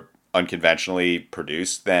more unconventionally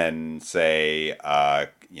produced than, say,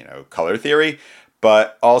 Color Theory.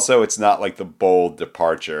 But also it's not like the bold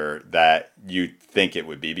departure that you think it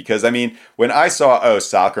would be. Because, I mean, when I saw,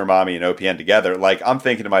 Soccer Mommy and OPN together, like, I'm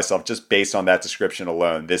thinking to myself, just based on that description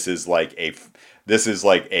alone, this is like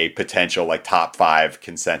a potential like top 5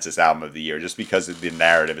 consensus album of the year, just because the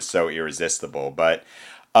narrative is so irresistible. But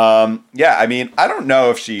yeah, I mean, I don't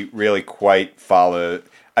know if she really quite followed.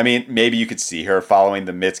 I mean, maybe you could see her following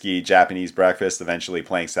the Mitski Japanese Breakfast, eventually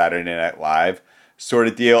playing Saturday Night Live sort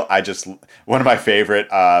of deal. One of my favorite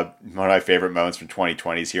moments from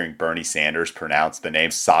 2020 is hearing Bernie Sanders pronounce the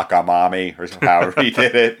name Sakamami, or however he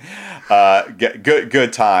did it.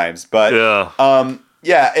 Good times. But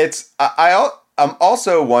yeah, it's I'm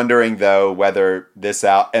also wondering though whether this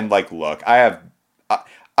out and like look, I've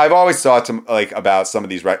always thought about some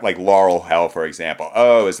of these, like Laurel Hell, for example.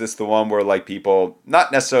 Oh, is this the one where like people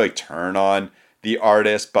not necessarily turn on the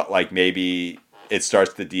artist, but like maybe it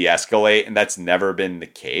starts to de-escalate, and that's never been the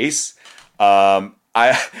case.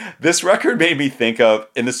 This record made me think of,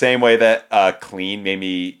 in the same way that Clean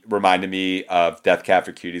reminded me of Death Cab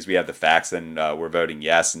for Cuties. We have the facts, and we're voting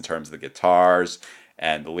yes in terms of the guitars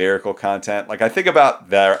and the lyrical content. Like, I think about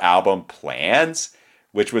their album Plans,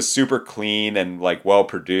 which was super clean and like well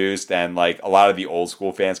produced, and like a lot of the old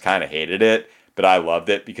school fans kind of hated it, but I loved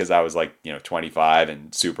it because I was like 25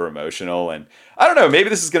 and super emotional. And I don't know, maybe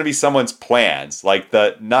this is going to be someone's Plans, like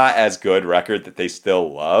the not as good record that they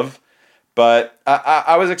still love. But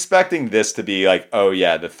I was expecting this to be like, oh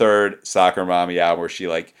yeah, the third Soccer Mommy album where she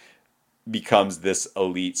like becomes this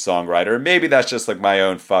elite songwriter. Maybe that's just like my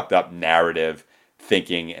own fucked up narrative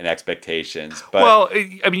thinking and expectations. But well,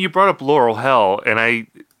 I mean, you brought up Laurel Hell, and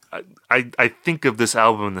I think of this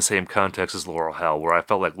album in the same context as Laurel Hell, where I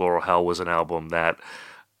felt like Laurel Hell was an album that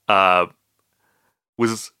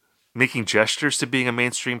was making gestures to being a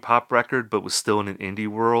mainstream pop record, but was still in an indie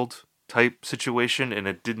world type situation, and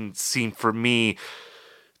it didn't seem for me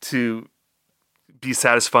to be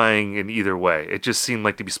satisfying in either way. It just seemed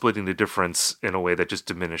like to be splitting the difference in a way that just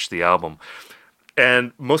diminished the album.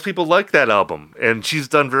 And most people like that album, and she's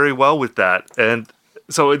done very well with that. And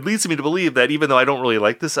so it leads me to believe that even though I don't really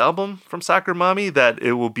like this album from Soccer Mommy, that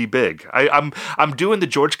it will be big. I'm doing the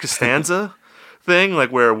George Costanza thing,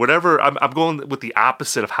 like where whatever I'm going with the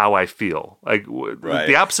opposite of how I feel. Like right.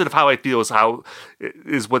 The opposite of how I feel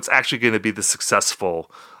is what's actually going to be the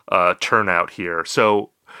successful turnout here. So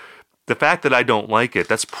the fact that I don't like it,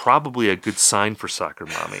 that's probably a good sign for Soccer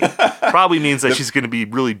Mommy. Probably means that she's going to be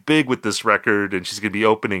really big with this record, and she's going to be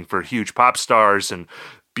opening for huge pop stars and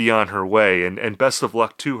be on her way. And best of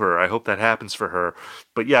luck to her. I hope that happens for her.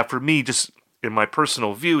 But yeah, for me, just in my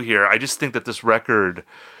personal view here, I just think that this record,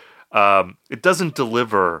 it doesn't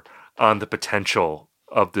deliver on the potential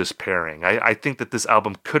of this pairing. I think that this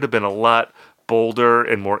album could have been a lot bolder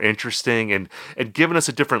and more interesting and given us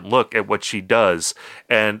a different look at what she does.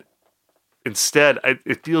 And instead,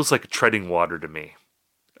 it feels like treading water to me.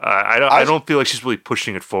 I don't feel like she's really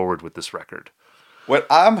pushing it forward with this record. What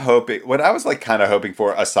I was like kind of hoping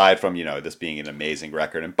for, aside from, this being an amazing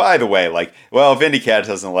record, and by the way, like, well, if Vindicat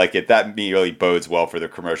doesn't like it, that really bodes well for their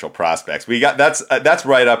commercial prospects. That's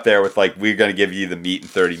right up there with like, we're going to give you the meat in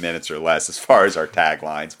 30 minutes or less as far as our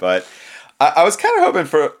taglines. But I was kind of hoping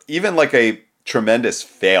for even like a tremendous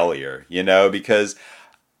failure, because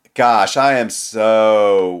gosh, I am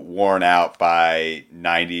so worn out by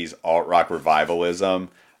 90s alt rock revivalism.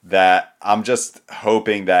 that I'm just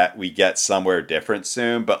hoping that we get somewhere different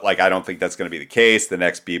soon. But like, I don't think that's going to be the case. The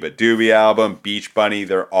next Biba Doobie album, Beach Bunny,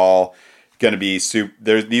 they're all going to be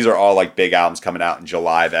these are all like big albums coming out in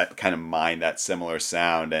July that kind of mine that similar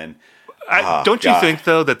sound. And don't you think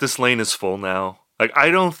though that this lane is full now? Like, I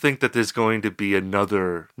don't think that there's going to be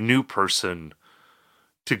another new person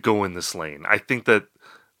to go in this lane. I think that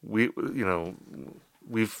we've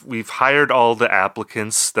hired all the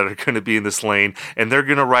applicants that are going to be in this lane, and they're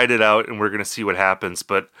going to write it out, and we're going to see what happens.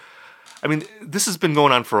 But I mean, this has been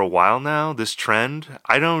going on for a while now, this trend.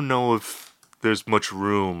 I don't know if there's much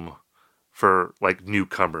room for like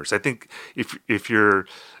newcomers. I think if you're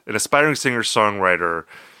an aspiring singer-songwriter,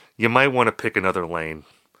 you might want to pick another lane.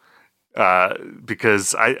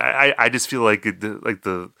 Because I just feel like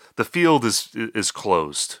the field is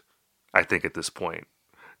closed, I think, at this point.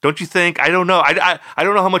 Don't you think? I don't know. I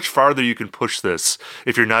don't know how much farther you can push this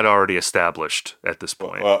if you're not already established at this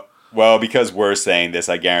point. Well, because we're saying this,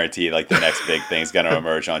 I guarantee like the next big thing is going to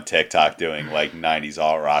emerge on TikTok doing like 90s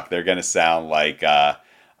alt rock. They're going to sound like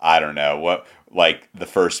I don't know what, like the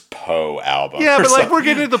first Poe album. Yeah, but like we're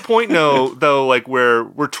getting to the point now, though, like where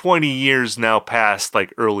we're 20 years now past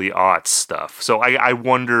like early aughts stuff. So I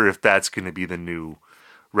wonder if that's going to be the new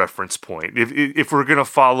reference point. If we're going to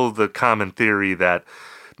follow the common theory that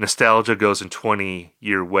nostalgia goes in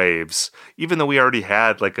 20-year waves, even though we already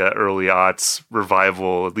had like a early aughts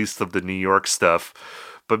revival, at least of the New York stuff,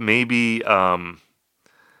 but maybe we're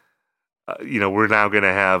now going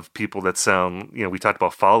to have people that sound, we talked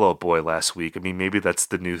about Fall Out Boy last week. I mean, maybe that's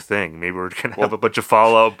the new thing. Maybe we're going to have a bunch of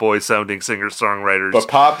Fall Out Boy sounding singer-songwriters. But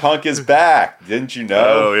pop punk is back. Didn't you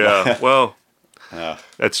know? Oh, yeah. Well,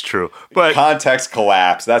 that's true. But context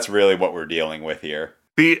collapse. That's really what we're dealing with here.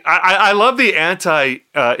 I love the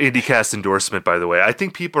anti-IndieCast endorsement, by the way. I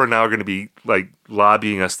think people are now going to be like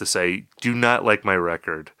lobbying us to say, do not like my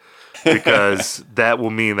record, because that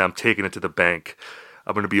will mean I'm taking it to the bank.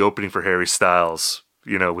 I'm going to be opening for Harry Styles,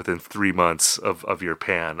 within 3 months of your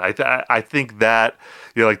pan. I think that,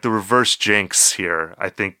 like the reverse jinx here, I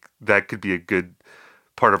think that could be a good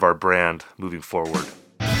part of our brand moving forward.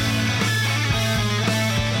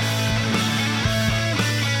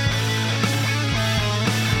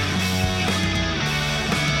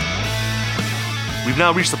 We've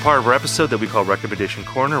now reached the part of our episode that we call Recommendation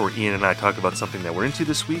Corner, where Ian and I talk about something that we're into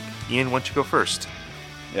this week. Ian, why don't you go first?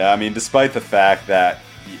 Yeah, I mean, despite the fact that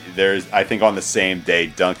there's, I think on the same day,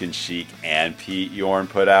 Duncan Sheik and Pete Yorn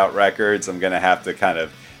put out records, I'm going to have to kind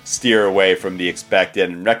of steer away from the expected.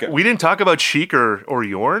 And we didn't talk about Sheik or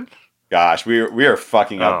Yorn? Gosh, we are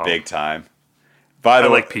fucking up big time. By the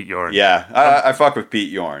way, like Pete Yorn. Yeah, I fuck with Pete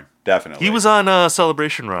Yorn, definitely. He was on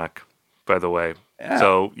Celebration Rock, by the way. Yeah.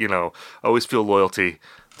 So, always feel loyalty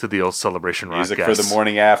to the old Celebration Rock Music guests. for the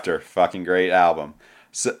Morning After. Fucking great album.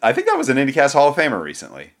 So, I think that was an IndieCast Hall of Famer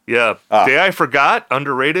recently. Yeah. Day I Forgot,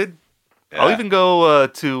 underrated. Yeah. I'll even go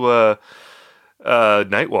to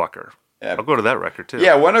Nightwalker. Yeah. I'll go to that record, too.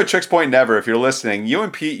 Yeah, 10 Tricks Point Never. If you're listening, you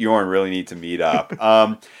and Pete Yorn really need to meet up.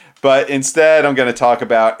 But instead, I'm going to talk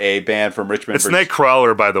about a band from Richmond. It's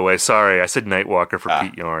Nightcrawler, by the way. Sorry, I said Nightwalker for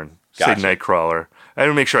Pete Yorn. Gotcha. Say Nightcrawler. I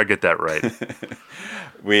gotta make sure I get that right.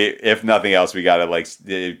 If nothing else, we gotta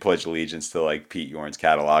pledge allegiance to Pete Yorn's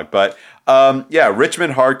catalog. But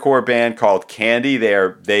Richmond hardcore band called Candy.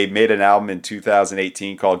 They made an album in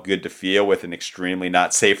 2018 called Good to Feel with an extremely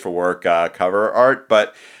not safe for work cover art.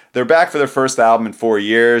 But they're back for their first album in 4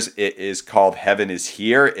 years. It is called Heaven Is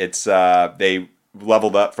Here. It's they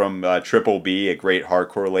leveled up from Triple B, a great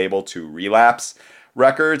hardcore label, to Relapse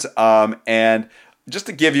Records, and just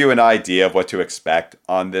to give you an idea of what to expect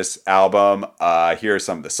on this album, here are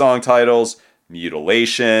some of the song titles: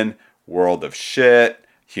 Mutilation, World of Shit,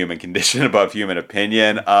 Human Condition Above Human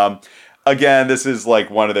Opinion. Again, this is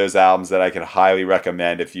one of those albums that I can highly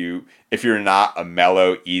recommend if you're not a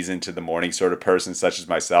mellow, ease into the morning sort of person, such as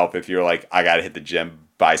myself. If you're I got to hit the gym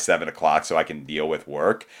by 7 o'clock so I can deal with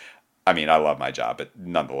work. I mean, I love my job, but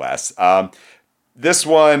nonetheless. This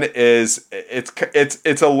one is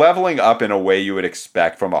it's a leveling up in a way you would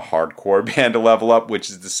expect from a hardcore band to level up, which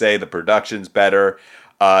is to say the production's better.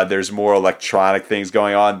 There's more electronic things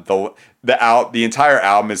going on. The entire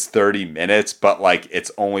album is 30 minutes, but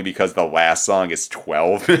it's only because the last song is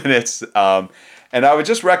 12 minutes. And I would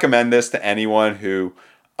just recommend this to anyone who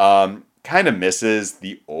kind of misses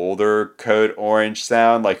the older Code Orange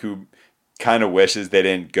sound, who kind of wishes they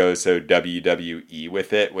didn't go so WWE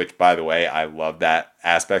with it, which, by the way, I love that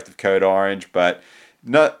aspect of Code Orange. But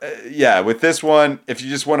with this one, if you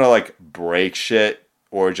just want to break shit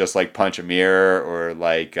or just punch a mirror or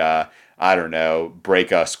I don't know,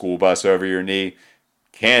 break a school bus over your knee,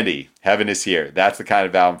 Candy, Heaven is Here. That's the kind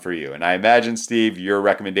of album for you. And I imagine, Steve, your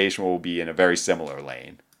recommendation will be in a very similar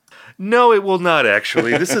lane. No, it will not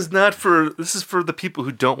actually. This is for the people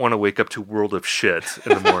who don't want to wake up to World of Shit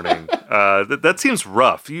in the morning. That seems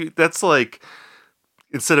rough. That's like,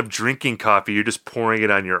 instead of drinking coffee, you're just pouring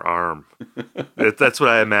it on your arm. That's what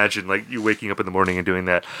I imagine, like you waking up in the morning and doing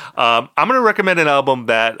that. I'm going to recommend an album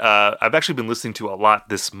that I've actually been listening to a lot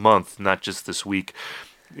this month, not just this week.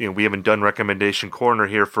 We haven't done Recommendation Corner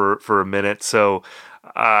here for a minute, so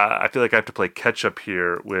I feel like I have to play catch up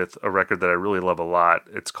here with a record that I really love a lot.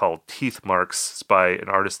 It's called Teeth Marks. It's by an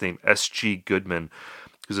artist named S.G. Goodman,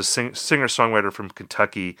 who's a singer-songwriter from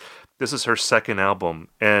Kentucky. This is her second album,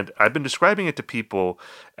 and I've been describing it to people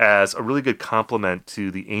as a really good complement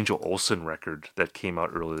to the Angel Olsen record that came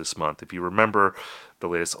out earlier this month. If you remember, the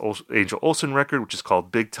latest Angel Olsen record, which is called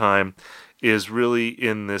Big Time, is really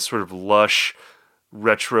in this sort of lush,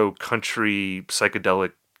 retro country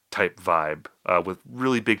psychedelic type vibe with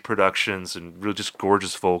really big productions and really just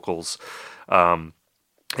gorgeous vocals. And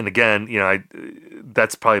again,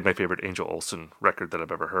 that's probably my favorite Angel Olsen record that I've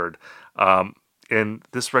ever heard. And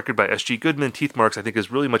this record by S.G. Goodman, Teeth Marks, I think is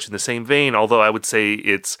really much in the same vein, although I would say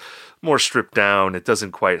it's more stripped down. It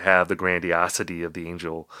doesn't quite have the grandiosity of the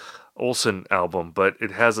Angel Olsen album, but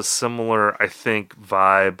it has a similar, I think,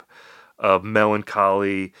 vibe of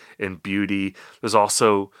melancholy and beauty. There's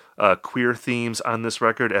also queer themes on this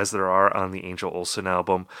record, as there are on the Angel Olsen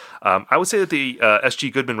album. I would say that the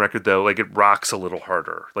S.G. Goodman record, though, like, it rocks a little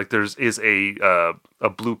harder. Like, there's a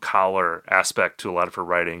blue collar aspect to a lot of her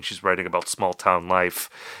writing. She's writing about small town life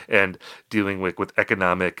and dealing with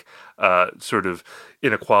economic sort of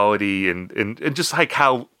inequality and just like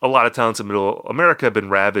how a lot of towns in Middle America have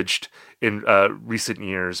been ravaged in recent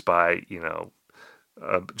years by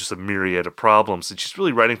just a myriad of problems, and she's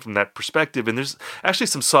really writing from that perspective. And there's actually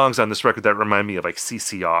some songs on this record that remind me of like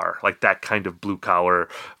CCR, like that kind of blue collar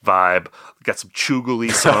vibe. Got some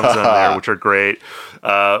Chugly songs on there, which are great,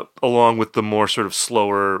 along with the more sort of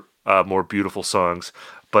slower, more beautiful songs.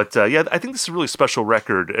 But yeah, I think this is a really special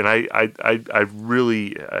record, and I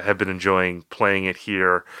really have been enjoying playing it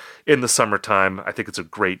here in the summertime. I think it's a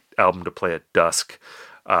great album to play at dusk.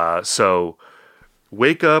 So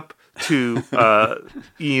wake up to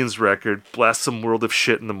Ian's record, blast some World of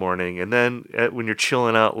Shit in the morning, and then when you're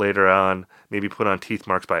chilling out later on, maybe put on Teeth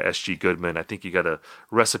Marks by S.G. Goodman. I think you got a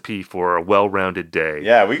recipe for a well-rounded day.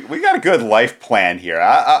 Yeah, we got a good life plan here.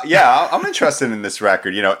 I'm interested in this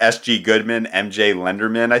record. S.G. Goodman, M.J.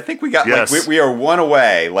 Lenderman. I think we got like we are one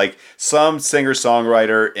away. Like some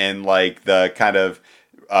singer-songwriter in like the kind of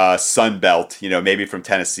Sun Belt, maybe from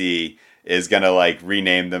Tennessee, is gonna like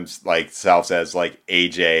rename themselves as like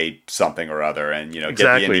AJ something or other, and get the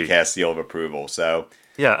IndieCast seal of approval. So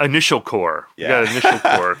yeah, Initial Core. Yeah, we got Initial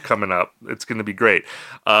Core coming up. It's gonna be great.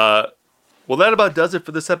 Well, that about does it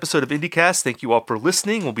for this episode of IndieCast. Thank you all for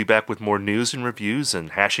listening. We'll be back with more news and reviews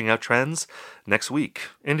and hashing out trends next week.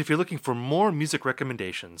 And if you're looking for more music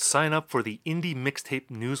recommendations, sign up for the Indie Mixtape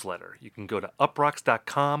newsletter. You can go to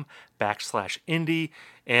uprocks.com/indie,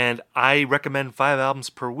 and I recommend 5 albums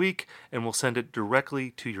per week, and we'll send it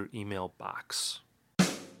directly to your email box.